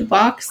in a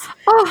shoebox.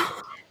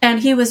 Oh. And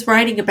he was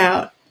writing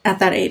about, at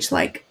that age,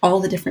 like all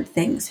the different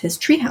things his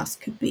treehouse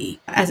could be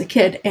as a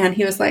kid. And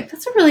he was like,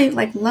 that's a really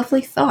like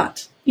lovely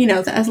thought.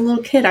 That as a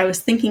little kid, I was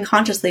thinking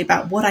consciously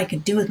about what I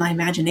could do with my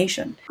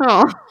imagination.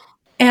 Oh.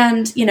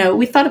 And,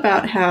 we thought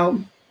about how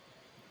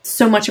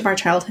so much of our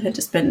childhood had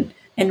just been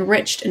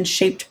enriched and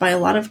shaped by a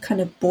lot of kind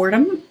of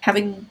boredom,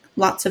 having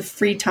lots of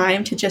free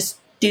time to just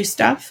do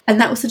stuff. And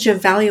that was such a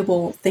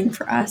valuable thing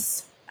for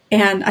us.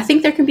 And I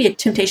think there can be a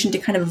temptation to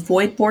kind of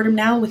avoid boredom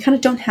now. We kind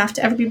of don't have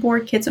to ever be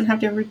bored. Kids don't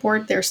have to ever be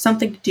bored. There's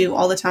something to do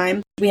all the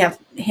time. We have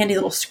handy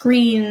little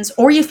screens,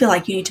 or you feel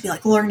like you need to be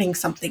like learning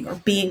something or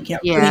being,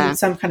 doing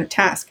some kind of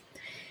task.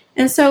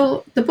 And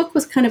so the book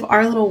was kind of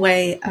our little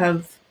way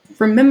of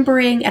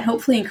remembering and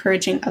hopefully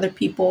encouraging other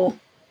people,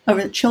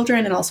 over the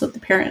children and also the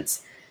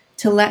parents,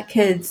 to let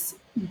kids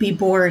be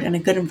bored in a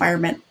good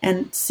environment,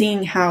 and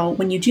seeing how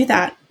when you do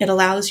that, it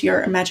allows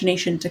your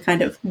imagination to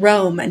kind of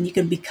roam and you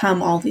can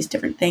become all these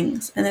different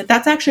things. And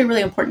that's actually a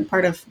really important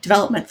part of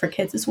development for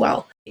kids as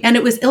well. And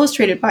it was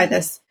illustrated by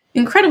this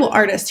incredible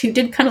artist who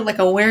did kind of like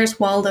a Where's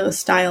Waldo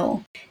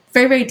style.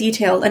 Very, very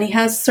detailed. And he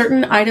has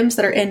certain items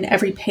that are in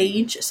every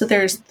page. So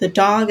there's the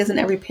dog is in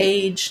every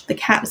page, the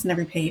cat is in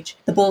every page,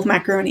 the bowl of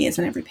macaroni is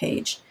in every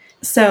page.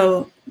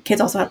 So kids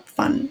also have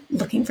fun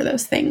looking for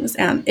those things.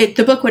 And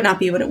the book would not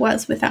be what it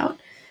was without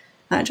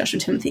Joshua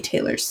Timothy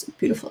Taylor's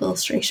beautiful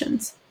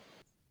illustrations.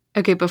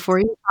 Okay, before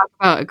you talk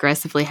about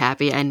Aggressively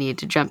Happy, I need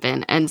to jump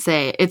in and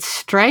say it's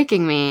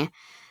striking me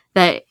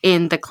that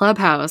in the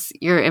clubhouse,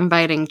 you're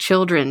inviting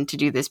children to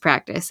do this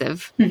practice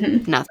of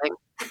nothing,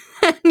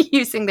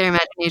 using their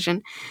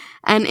imagination.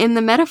 And in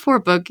the metaphor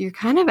book, you're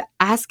kind of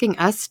asking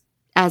us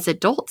as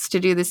adults to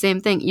do the same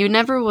thing. You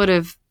never would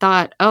have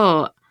thought,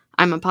 oh,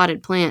 I'm a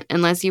potted plant,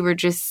 unless you were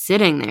just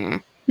sitting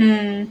there,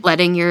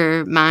 letting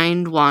your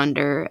mind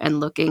wander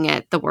and looking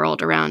at the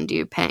world around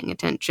you, paying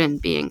attention,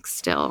 being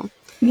still.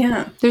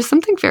 Yeah. There's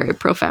something very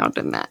profound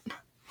in that.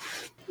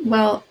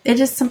 Well, it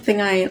is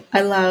something I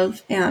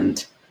love.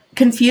 And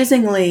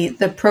confusingly,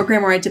 the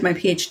program where I did my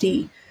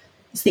PhD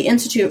is the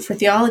Institute for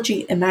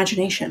Theology,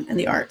 Imagination, and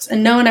the Arts.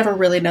 And no one ever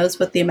really knows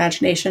what the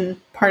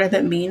imagination part of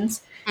it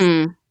means.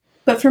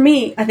 But for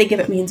me, I think if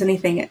it means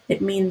anything,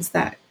 it means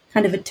that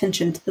kind of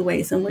attention to the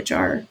ways in which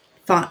our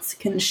thoughts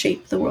can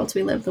shape the worlds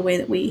we live, the way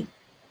that we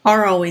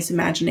are always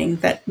imagining,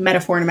 that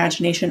metaphor and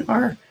imagination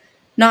are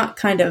not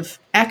kind of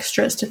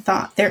extras to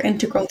thought, they're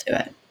integral to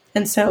it.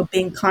 And so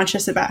being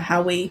conscious about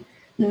how we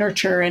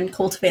nurture and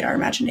cultivate our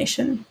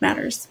imagination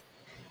matters.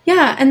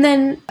 Yeah, and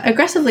then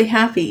Aggressively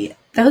Happy,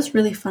 that was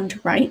really fun to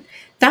write.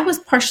 That was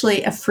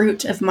partially a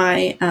fruit of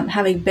my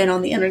having been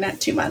on the internet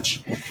too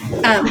much.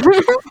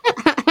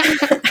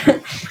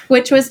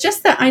 Which was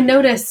just that I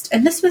noticed,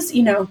 and this was,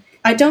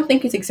 I don't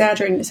think it's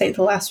exaggerating to say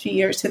the last few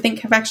years, I think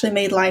have actually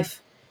made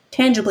life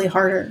tangibly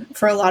harder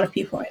for a lot of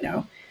people I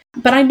know.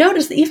 But I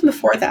noticed that even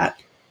before that,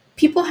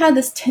 people had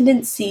this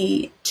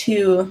tendency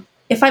to,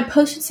 if I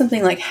posted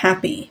something like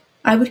happy,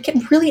 I would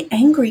get really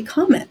angry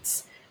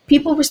comments.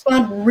 People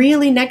respond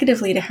really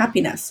negatively to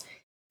happiness.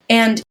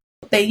 And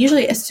they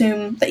usually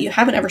assume that you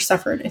haven't ever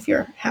suffered if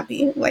you're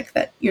happy, like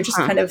that you're just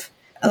kind of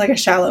like a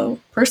shallow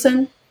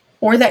person,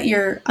 or that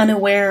you're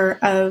unaware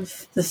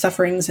of the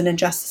sufferings and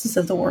injustices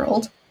of the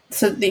world,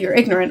 so that you're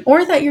ignorant,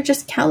 or that you're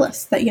just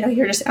callous, that,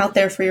 you're just out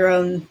there for your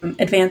own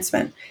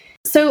advancement.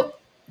 So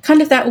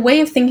kind of that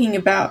way of thinking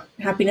about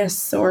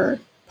happiness or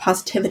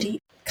positivity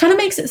kind of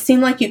makes it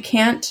seem like you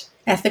can't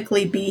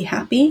ethically be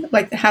happy,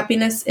 like the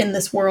happiness in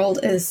this world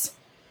is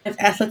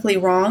ethically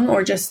wrong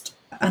or just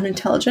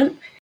unintelligent.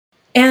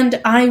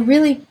 And I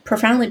really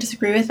profoundly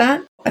disagree with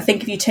that. I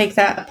think if you take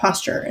that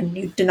posture and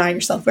you deny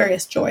yourself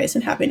various joys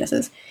and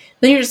happinesses,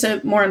 then you're just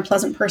a more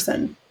unpleasant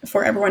person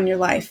for everyone in your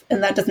life.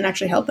 And that doesn't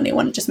actually help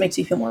anyone. It just makes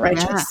you feel more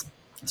righteous.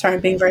 Yeah. Sorry,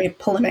 I'm being very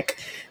polemic,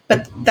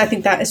 but I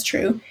think that is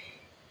true.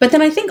 But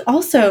then I think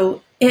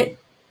also it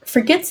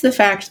forgets the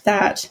fact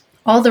that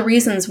all the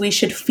reasons we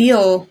should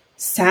feel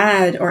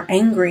sad or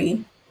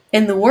angry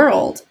in the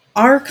world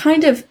are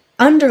kind of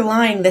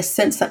underlying this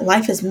sense that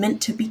life is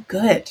meant to be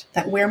good,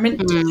 that we're meant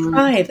to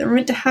thrive, that we're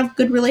meant to have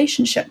good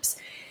relationships.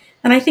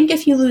 And I think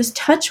if you lose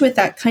touch with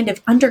that kind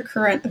of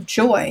undercurrent of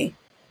joy,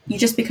 you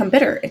just become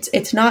bitter.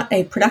 It's not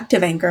a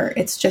productive anger.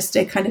 It's just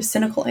a kind of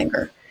cynical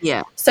anger.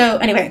 Yeah. So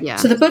anyway,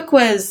 so the book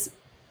is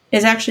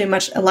actually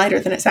much lighter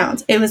than it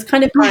sounds. It was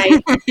kind of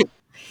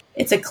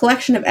it's a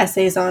collection of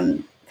essays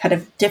on kind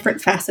of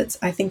different facets,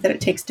 I think, that it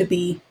takes to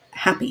be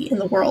happy in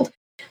the world.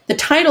 The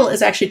title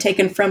is actually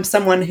taken from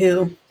someone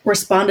who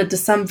responded to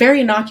some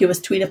very innocuous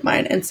tweet of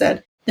mine and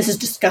said, "This is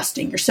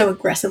disgusting. You're so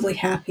aggressively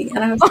happy."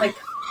 And I was like,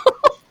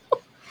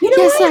 you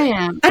know yes, what? I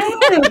am.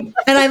 I am.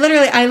 And I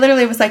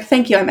literally was like,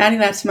 thank you. I'm adding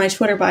that to my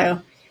Twitter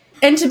bio.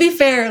 And to be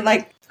fair,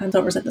 like, I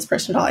don't resent this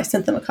person at all. I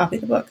sent them a copy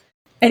of the book.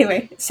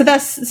 Anyway,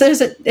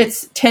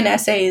 it's 10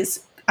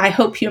 essays. I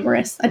hope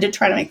humorous. I did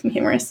try to make them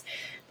humorous,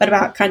 but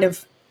about kind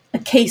of a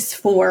case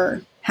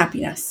for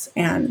happiness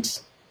and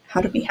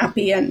how to be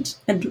happy and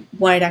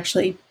why it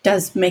actually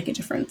does make a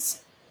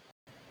difference.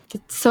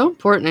 It's so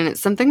important, and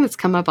it's something that's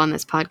come up on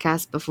this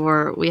podcast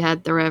before. We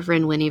had the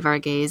Reverend Winnie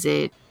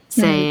Varghese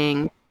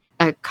saying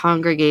a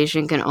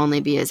congregation can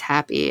only be as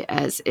happy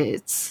as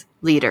its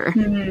leader.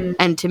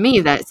 And to me,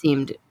 that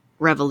seemed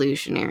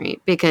revolutionary,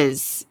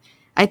 because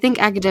I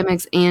think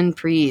academics and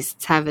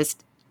priests have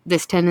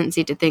this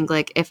tendency to think,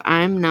 like, if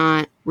I'm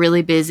not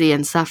really busy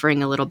and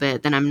suffering a little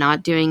bit, then I'm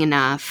not doing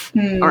enough,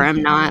 or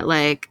I'm not,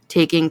 like,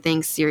 taking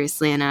things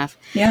seriously enough.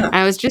 Yeah.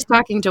 I was just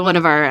talking to one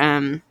of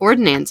our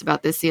ordinands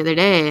about this the other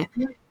day,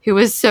 who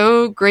was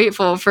so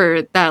grateful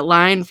for that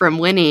line from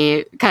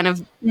Winnie, kind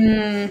of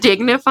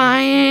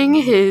dignifying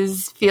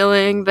his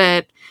feeling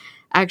that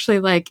actually,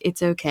 like,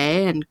 it's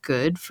okay and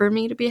good for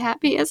me to be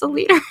happy as a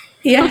leader.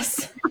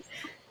 Yes.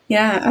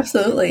 Yeah,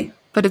 absolutely.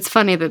 But it's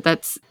funny that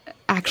that's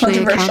actually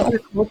a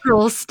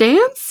countercultural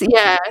stance.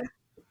 Yeah.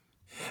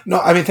 No,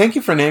 I mean, thank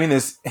you for naming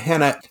this,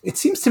 Hannah. It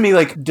seems to me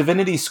like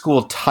divinity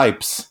school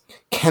types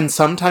can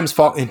sometimes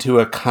fall into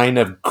a kind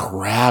of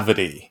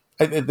gravity,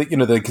 you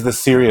know, the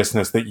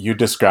seriousness that you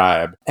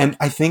describe. And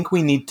I think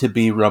we need to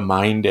be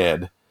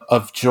reminded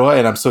of joy.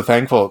 And I'm so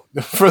thankful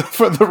for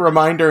the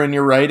reminder in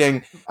your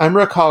writing. I'm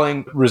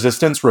recalling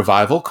Resistance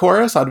Revival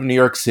Chorus out of New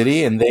York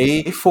City, and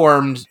they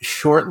formed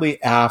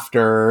shortly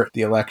after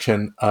the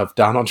election of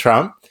Donald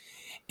Trump.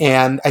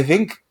 And I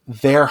think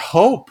their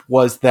hope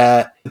was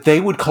that they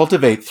would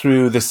cultivate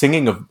through the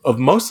singing of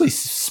mostly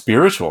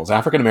spirituals,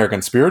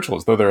 African-American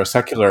spirituals, though they're a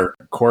secular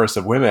chorus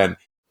of women,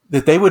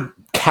 that they would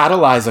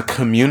catalyze a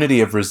community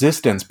of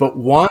resistance, but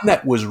one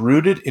that was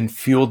rooted and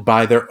fueled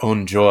by their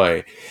own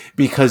joy,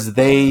 because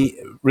they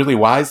really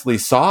wisely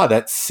saw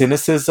that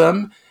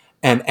cynicism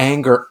and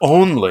anger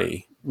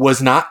only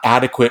was not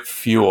adequate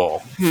fuel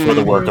for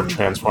the work of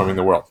transforming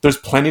the world. There's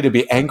plenty to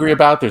be angry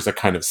about. There's a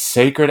kind of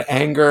sacred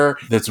anger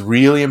that's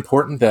really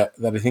important that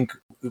I think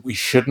we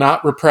should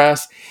not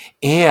repress.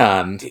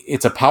 And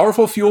it's a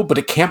powerful fuel, but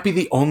it can't be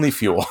the only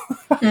fuel.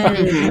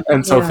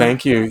 And so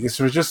thank you.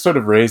 So we're just sort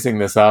of raising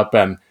this up.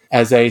 And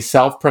as a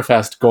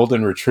self-professed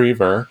golden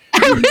retriever,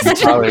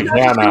 colleague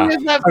Hannah,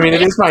 I mean,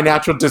 it is my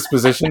natural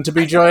disposition to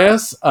be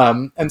joyous.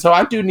 And so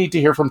I do need to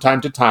hear from time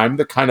to time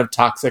the kind of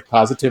toxic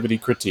positivity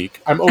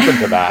critique. I'm open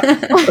to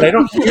that. But I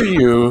don't hear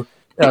you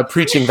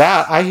preaching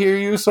that. I hear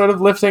you sort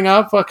of lifting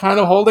up a kind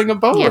of holding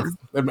of both,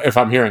 if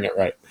I'm hearing it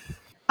right.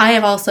 I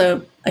have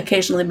also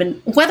occasionally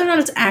been, whether or not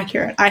it's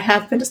accurate, I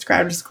have been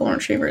described as a golden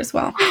retriever as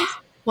well.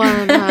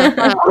 One of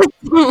us.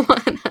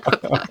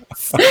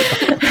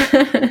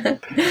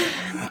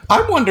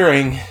 I'm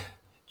wondering,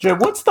 Joy,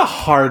 what's the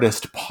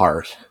hardest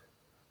part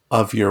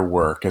of your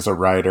work as a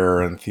writer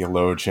and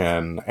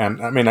theologian?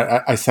 And I mean,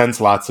 I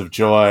sense lots of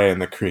joy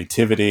and the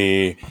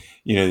creativity,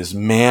 you know, there's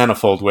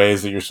manifold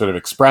ways that you're sort of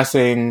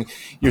expressing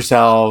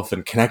yourself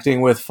and connecting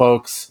with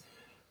folks.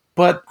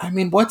 But I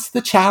mean, what's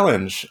the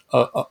challenge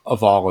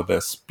of all of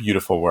this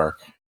beautiful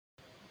work?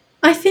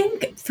 I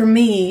think for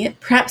me,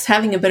 perhaps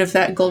having a bit of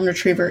that golden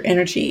retriever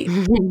energy,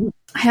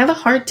 I have a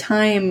hard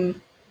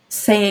time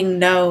saying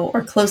no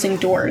or closing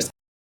doors.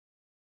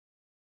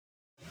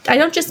 I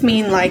don't just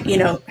mean like, you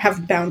know,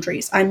 have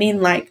boundaries. I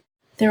mean like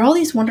there are all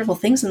these wonderful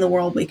things in the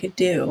world we could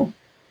do.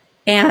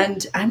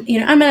 And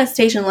I'm at a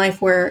stage in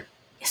life where,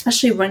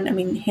 especially when, I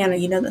mean, Hannah,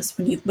 you know this,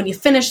 when you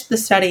finish the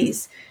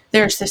studies,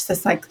 there's just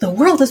this like, the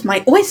world is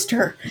my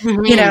oyster,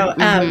 you know,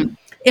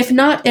 if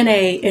not in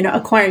a,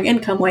 acquiring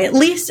income way, at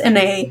least in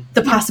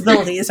the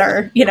possibilities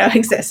are,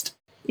 exist.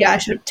 Yeah, I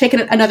should have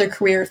taken another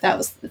career if that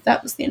was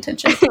the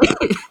intention.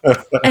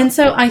 And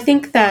so I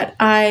think that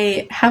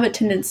I have a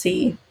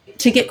tendency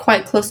to get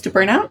quite close to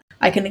burnout.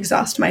 I can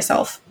exhaust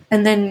myself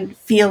and then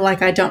feel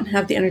like I don't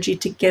have the energy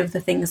to give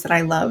the things that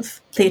I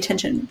love the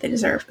attention they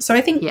deserve. So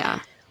I think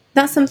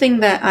that's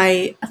something that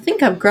I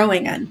think I'm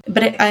growing in.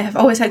 But I have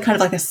always had kind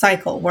of like a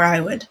cycle where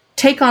I would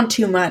take on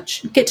too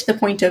much, get to the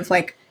point of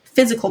like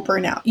physical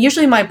burnout.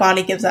 Usually my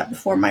body gives up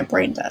before my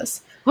brain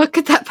does. What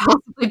could that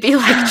possibly be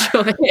like,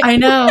 Joy? I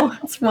know.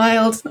 It's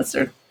wild. That's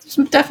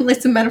definitely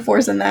some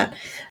metaphors in that.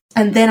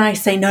 And then I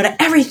say no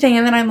to everything.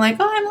 And then I'm like,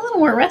 oh, I'm a little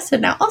more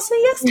rested now. I'll say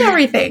yes to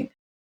everything.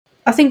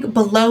 I think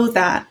below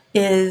that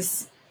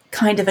is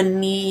kind of a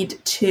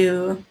need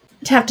to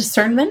have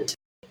discernment.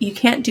 You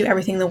can't do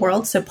everything in the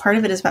world. So part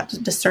of it is about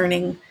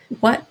discerning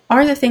what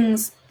are the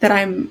things that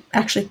I'm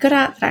actually good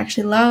at, that I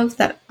actually love,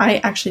 that I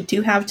actually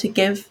do have to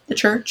give the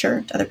church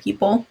or to other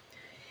people.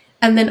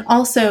 And then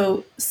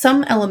also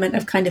some element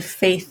of kind of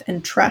faith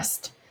and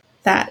trust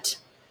that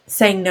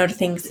saying no to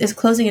things is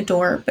closing a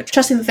door, but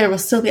trusting that there will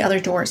still be other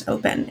doors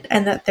open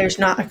and that there's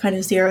not a kind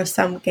of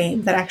zero-sum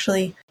game, that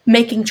actually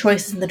making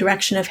choices in the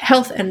direction of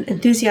health and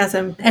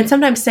enthusiasm, and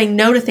sometimes saying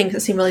no to things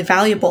that seem really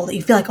valuable that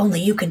you feel like only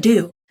you can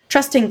do,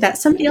 trusting that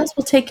somebody else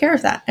will take care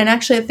of that. And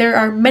actually, there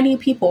are many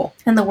people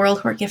in the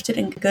world who are gifted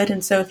and good,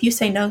 and so if you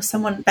say no,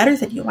 someone better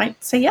than you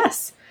might say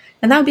yes,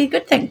 and that would be a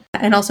good thing.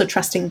 And also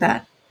trusting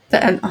that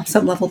on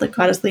some level that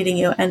God is leading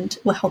you and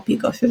will help you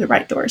go through the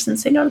right doors and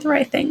say no to the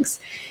right things,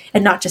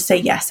 and not just say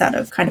yes out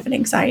of kind of an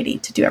anxiety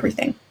to do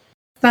everything.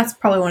 That's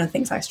probably one of the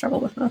things I struggle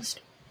with most.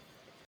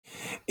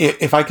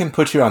 If I can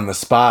put you on the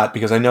spot,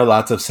 because I know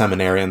lots of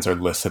seminarians are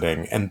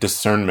listening, and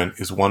discernment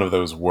is one of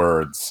those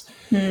words,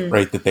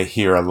 right, that they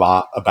hear a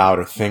lot about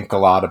or think a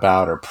lot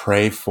about or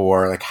pray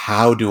for. Like,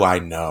 how do I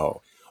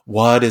know?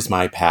 What is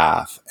my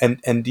path?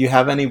 And do you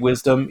have any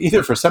wisdom,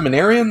 either for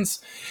seminarians,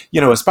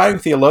 aspiring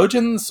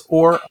theologians,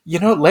 or,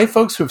 lay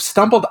folks who've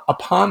stumbled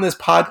upon this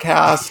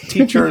podcast,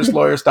 teachers,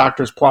 lawyers,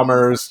 doctors,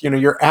 plumbers,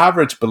 your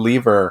average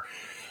believer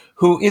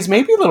who is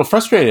maybe a little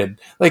frustrated.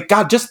 Like,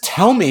 God, just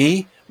tell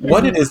me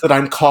what it is that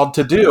I'm called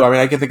to do. I mean,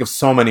 I can think of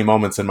so many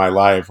moments in my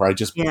life where I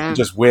just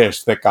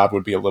wish that God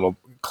would be a little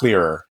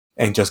clearer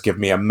and just give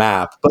me a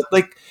map.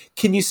 But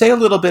can you say a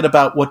little bit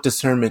about what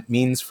discernment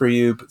means for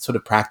you, but sort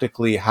of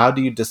practically? How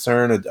do you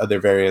discern? Are there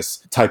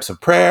various types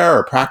of prayer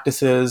or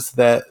practices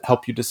that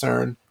help you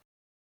discern?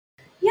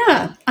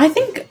 Yeah, I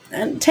think,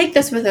 take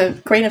this with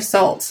a grain of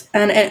salt,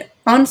 and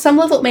on some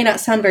level it may not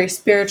sound very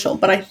spiritual,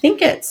 but I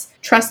think it's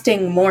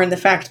trusting more in the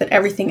fact that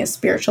everything is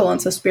spiritual,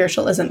 and so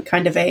spiritual isn't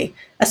kind of a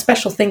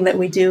special thing that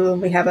we do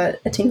when we have a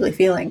tingly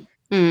feeling.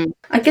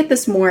 I get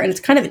this more, and it's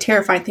kind of a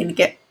terrifying thing to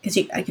get, because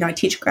I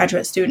teach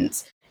graduate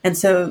students, and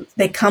so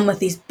they come with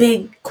these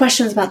big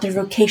questions about their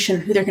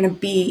vocation, who they're going to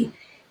be,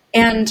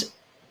 and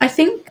I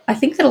think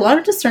that a lot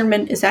of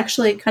discernment is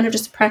actually kind of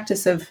just a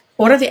practice of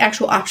what are the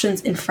actual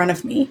options in front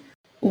of me.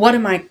 What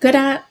am I good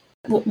at?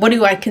 What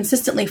do I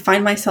consistently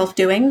find myself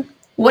doing?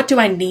 What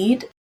do I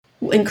need?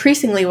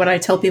 Increasingly, what I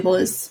tell people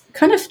is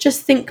kind of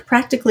just think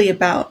practically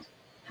about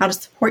how to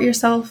support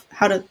yourself,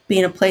 how to be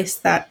in a place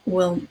that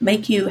will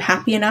make you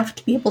happy enough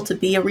to be able to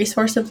be a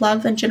resource of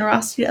love and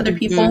generosity to other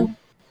people.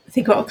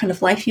 Think about what kind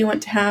of life you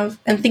want to have,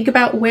 and think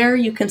about where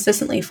you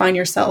consistently find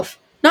yourself.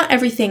 Not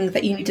everything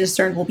that you need to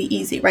discern will be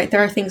easy, right?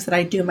 There are things that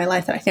I do in my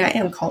life that I think I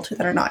am called to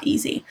that are not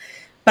easy.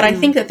 But I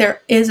think that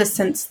there is a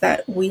sense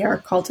that we are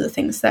called to the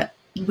things that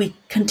we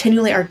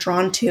continually are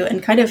drawn to,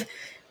 and kind of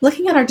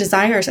looking at our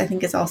desires, I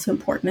think, is also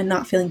important, and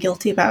not feeling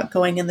guilty about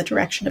going in the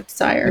direction of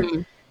desire.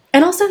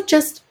 And also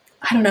just,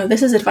 I don't know,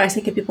 this is advice I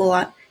give people a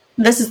lot.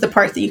 This is the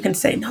part that you can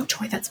say, no,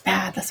 Joy, that's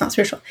bad. That's not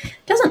spiritual. It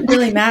doesn't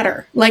really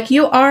matter. Like,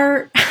 you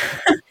are,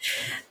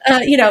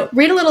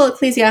 read a little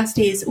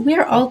Ecclesiastes. We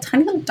are all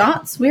tiny little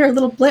dots. We are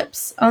little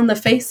blips on the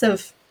face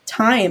of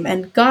time,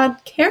 and God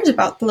cares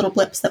about the little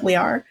blips that we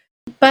are.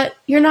 But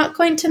you're not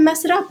going to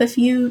mess it up if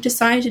you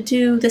decide to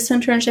do this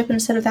internship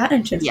instead of that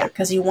internship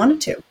because you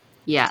wanted to.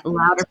 Yeah,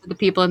 louder for the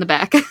people in the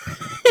back.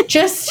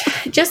 just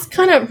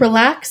kind of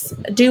relax,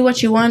 do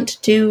what you want,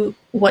 do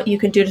what you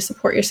can do to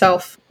support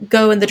yourself,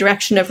 go in the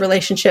direction of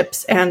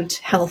relationships and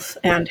health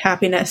and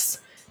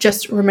happiness.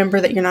 Just remember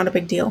that you're not a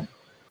big deal.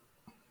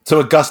 So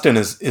Augustine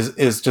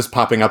is just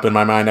popping up in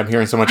my mind. I'm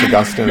hearing so much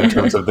Augustine in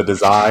terms of the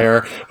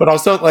desire, but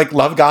also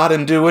love God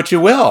and do what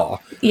you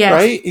will. Yes.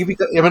 Right?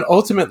 I mean,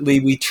 ultimately,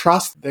 we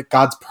trust that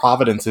God's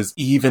providence is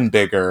even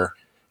bigger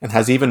and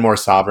has even more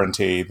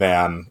sovereignty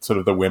than sort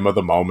of the whim of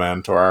the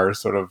moment or our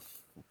sort of,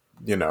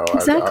 our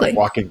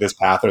walking this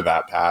path or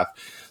that path.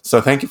 So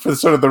thank you for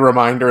sort of the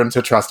reminder and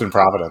to trust in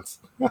providence.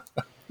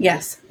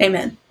 Yes.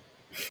 Amen.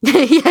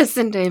 Yes,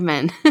 and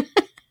amen.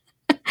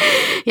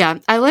 Yeah,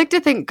 I like to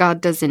think God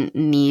doesn't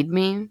need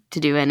me to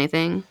do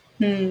anything.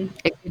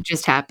 It could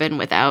just happen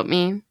without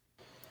me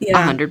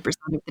 100%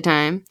 of the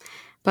time.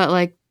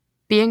 But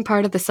being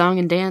part of the song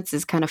and dance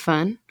is kind of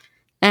fun.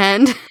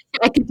 And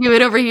I can do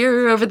it over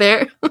here or over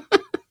there.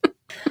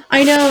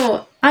 I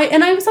know.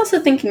 I was also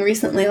thinking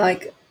recently,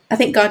 I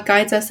think God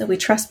guides us and we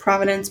trust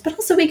providence, but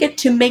also we get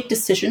to make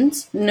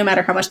decisions, no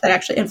matter how much that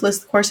actually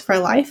influences the course of our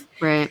life.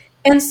 Right.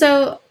 And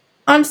so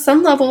on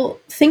some level,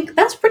 think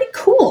that's pretty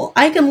cool.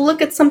 I can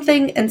look at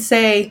something and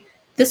say,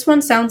 this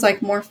one sounds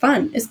like more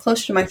fun, is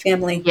closer to my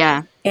family.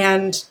 Yeah.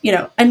 And,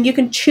 and you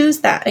can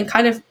choose that, and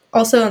kind of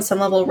also on some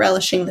level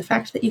relishing the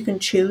fact that you can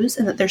choose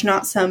and that there's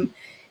not some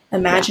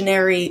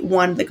imaginary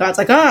one that God's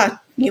like,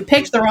 you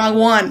picked the wrong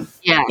one.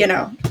 Yeah.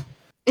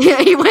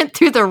 Yeah, you went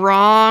through the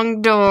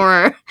wrong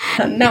door.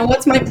 Now,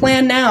 what's my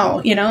plan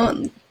now?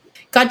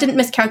 God didn't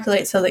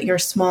miscalculate so that your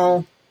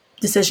small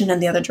decision in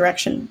the other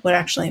direction would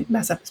actually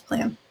mess up his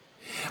plan.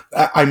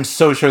 I'm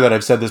so sure that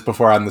I've said this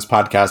before on this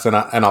podcast,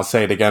 and I'll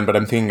say it again, but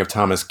I'm thinking of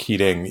Thomas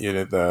Keating,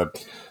 the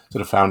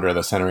sort of founder of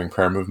the Centering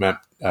Prayer Movement,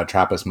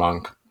 Trappist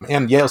monk,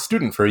 and Yale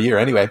student for a year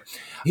anyway.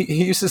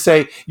 He used to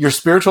say, your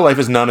spiritual life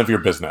is none of your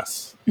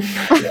business,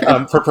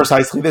 for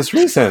precisely this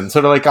reason.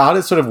 Sort of like God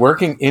is sort of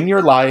working in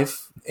your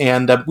life,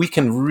 and we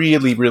can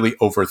really, really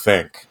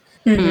overthink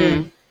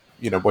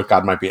what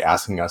God might be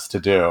asking us to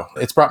do.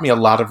 It's brought me a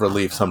lot of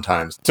relief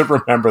sometimes to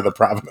remember the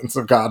providence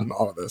of God in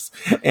all of this,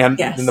 and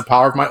in the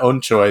power of my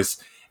own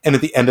choice. And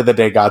at the end of the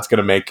day, God's going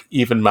to make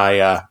even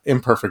my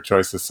imperfect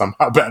choices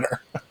somehow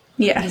better.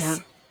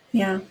 Yes.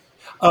 Yeah.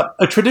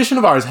 A tradition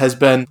of ours has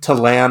been to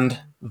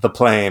land the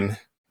plane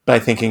by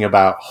thinking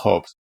about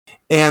hope.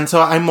 And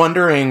so I'm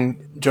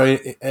wondering,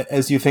 Joy,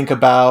 as you think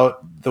about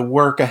the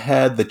work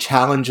ahead, the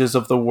challenges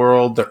of the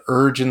world, the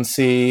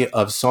urgency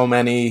of so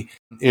many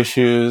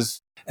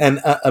issues,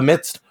 and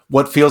amidst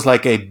what feels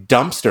like a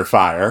dumpster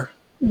fire,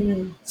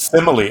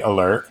 simile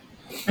alert,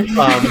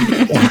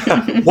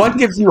 what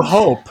gives you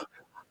hope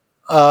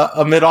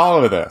amid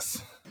all of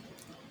this?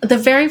 The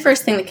very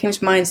first thing that came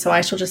to mind, so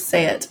I shall just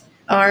say it,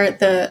 are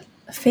the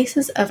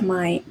faces of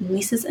my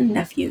nieces and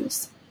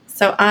nephews.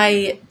 So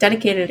I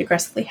dedicated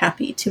Aggressively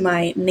Happy to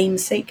my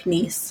namesake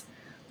niece,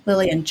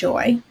 Lily and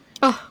Joy.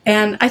 Oh.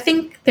 And I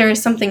think there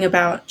is something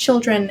about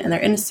children and their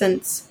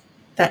innocence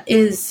that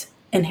is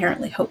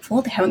inherently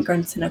hopeful. They haven't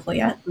grown cynical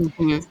yet.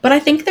 But I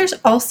think there's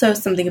also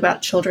something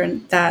about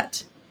children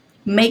that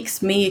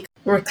makes me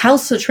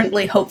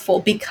recalcitrantly hopeful,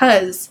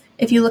 because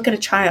if you look at a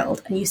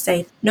child and you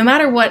say, no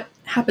matter what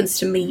happens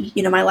to me,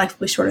 my life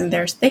will be shorter than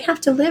theirs. They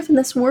have to live in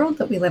this world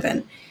that we live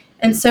in.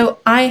 And so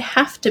I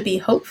have to be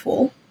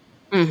hopeful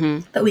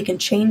that we can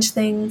change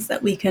things,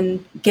 that we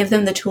can give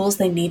them the tools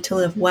they need to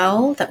live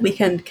well, that we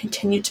can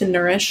continue to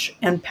nourish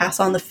and pass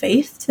on the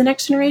faith to the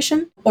next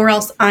generation, or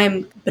else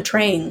I'm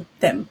betraying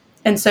them.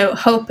 And so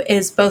hope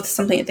is both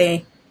something that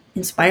they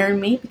inspire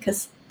in me,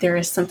 because there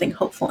is something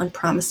hopeful and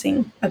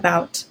promising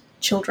about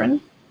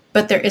children,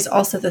 but there is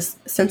also this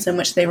sense in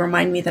which they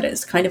remind me that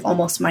it's kind of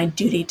almost my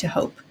duty to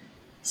hope,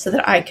 so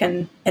that I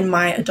can, in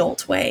my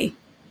adult way,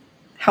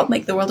 help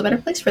make the world a better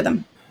place for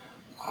them.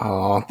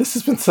 Oh, this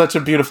has been such a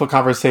beautiful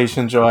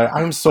conversation, Joy.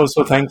 I'm so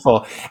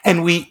thankful.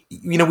 And we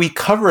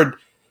covered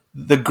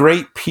the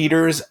great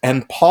Peters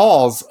and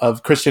Pauls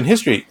of Christian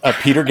history,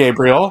 Peter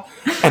Gabriel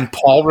and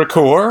Paul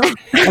Ricoeur,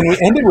 and we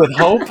ended with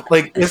hope.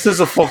 Like, this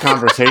is a full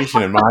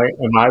conversation in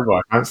my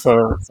book. I'm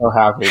so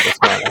happy this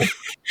morning.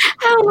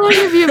 How long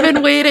have you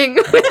been waiting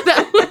with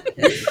that one?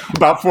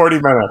 About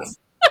 40 minutes.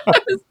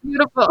 It's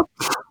beautiful.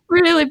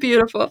 Really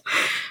beautiful.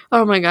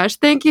 Oh my gosh.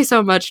 Thank you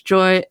so much,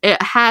 Joy.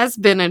 It has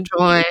been a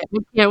joy. I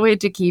can't wait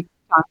to keep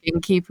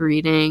talking, keep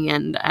reading,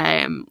 and I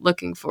am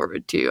looking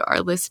forward to our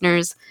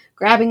listeners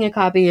grabbing a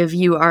copy of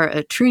You Are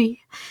a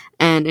Tree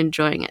and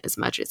enjoying it as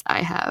much as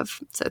I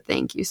have. So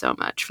thank you so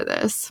much for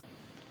this.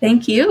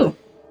 Thank you.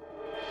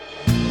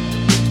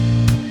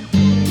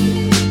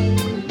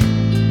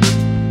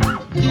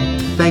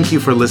 Thank you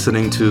for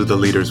listening to The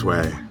Leader's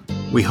Way.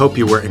 We hope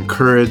you were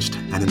encouraged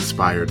and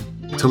inspired.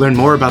 To learn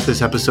more about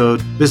this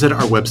episode, visit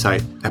our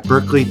website at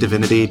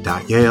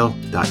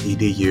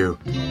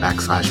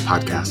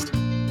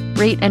berkeleydivinity.yale.edu/podcast.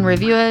 Rate and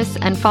review us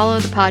and follow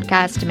the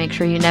podcast to make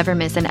sure you never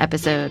miss an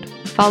episode.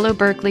 Follow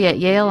Berkeley at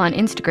Yale on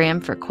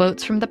Instagram for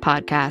quotes from the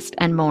podcast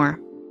and more.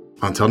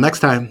 Until next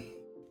time.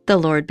 The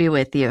Lord be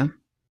with you.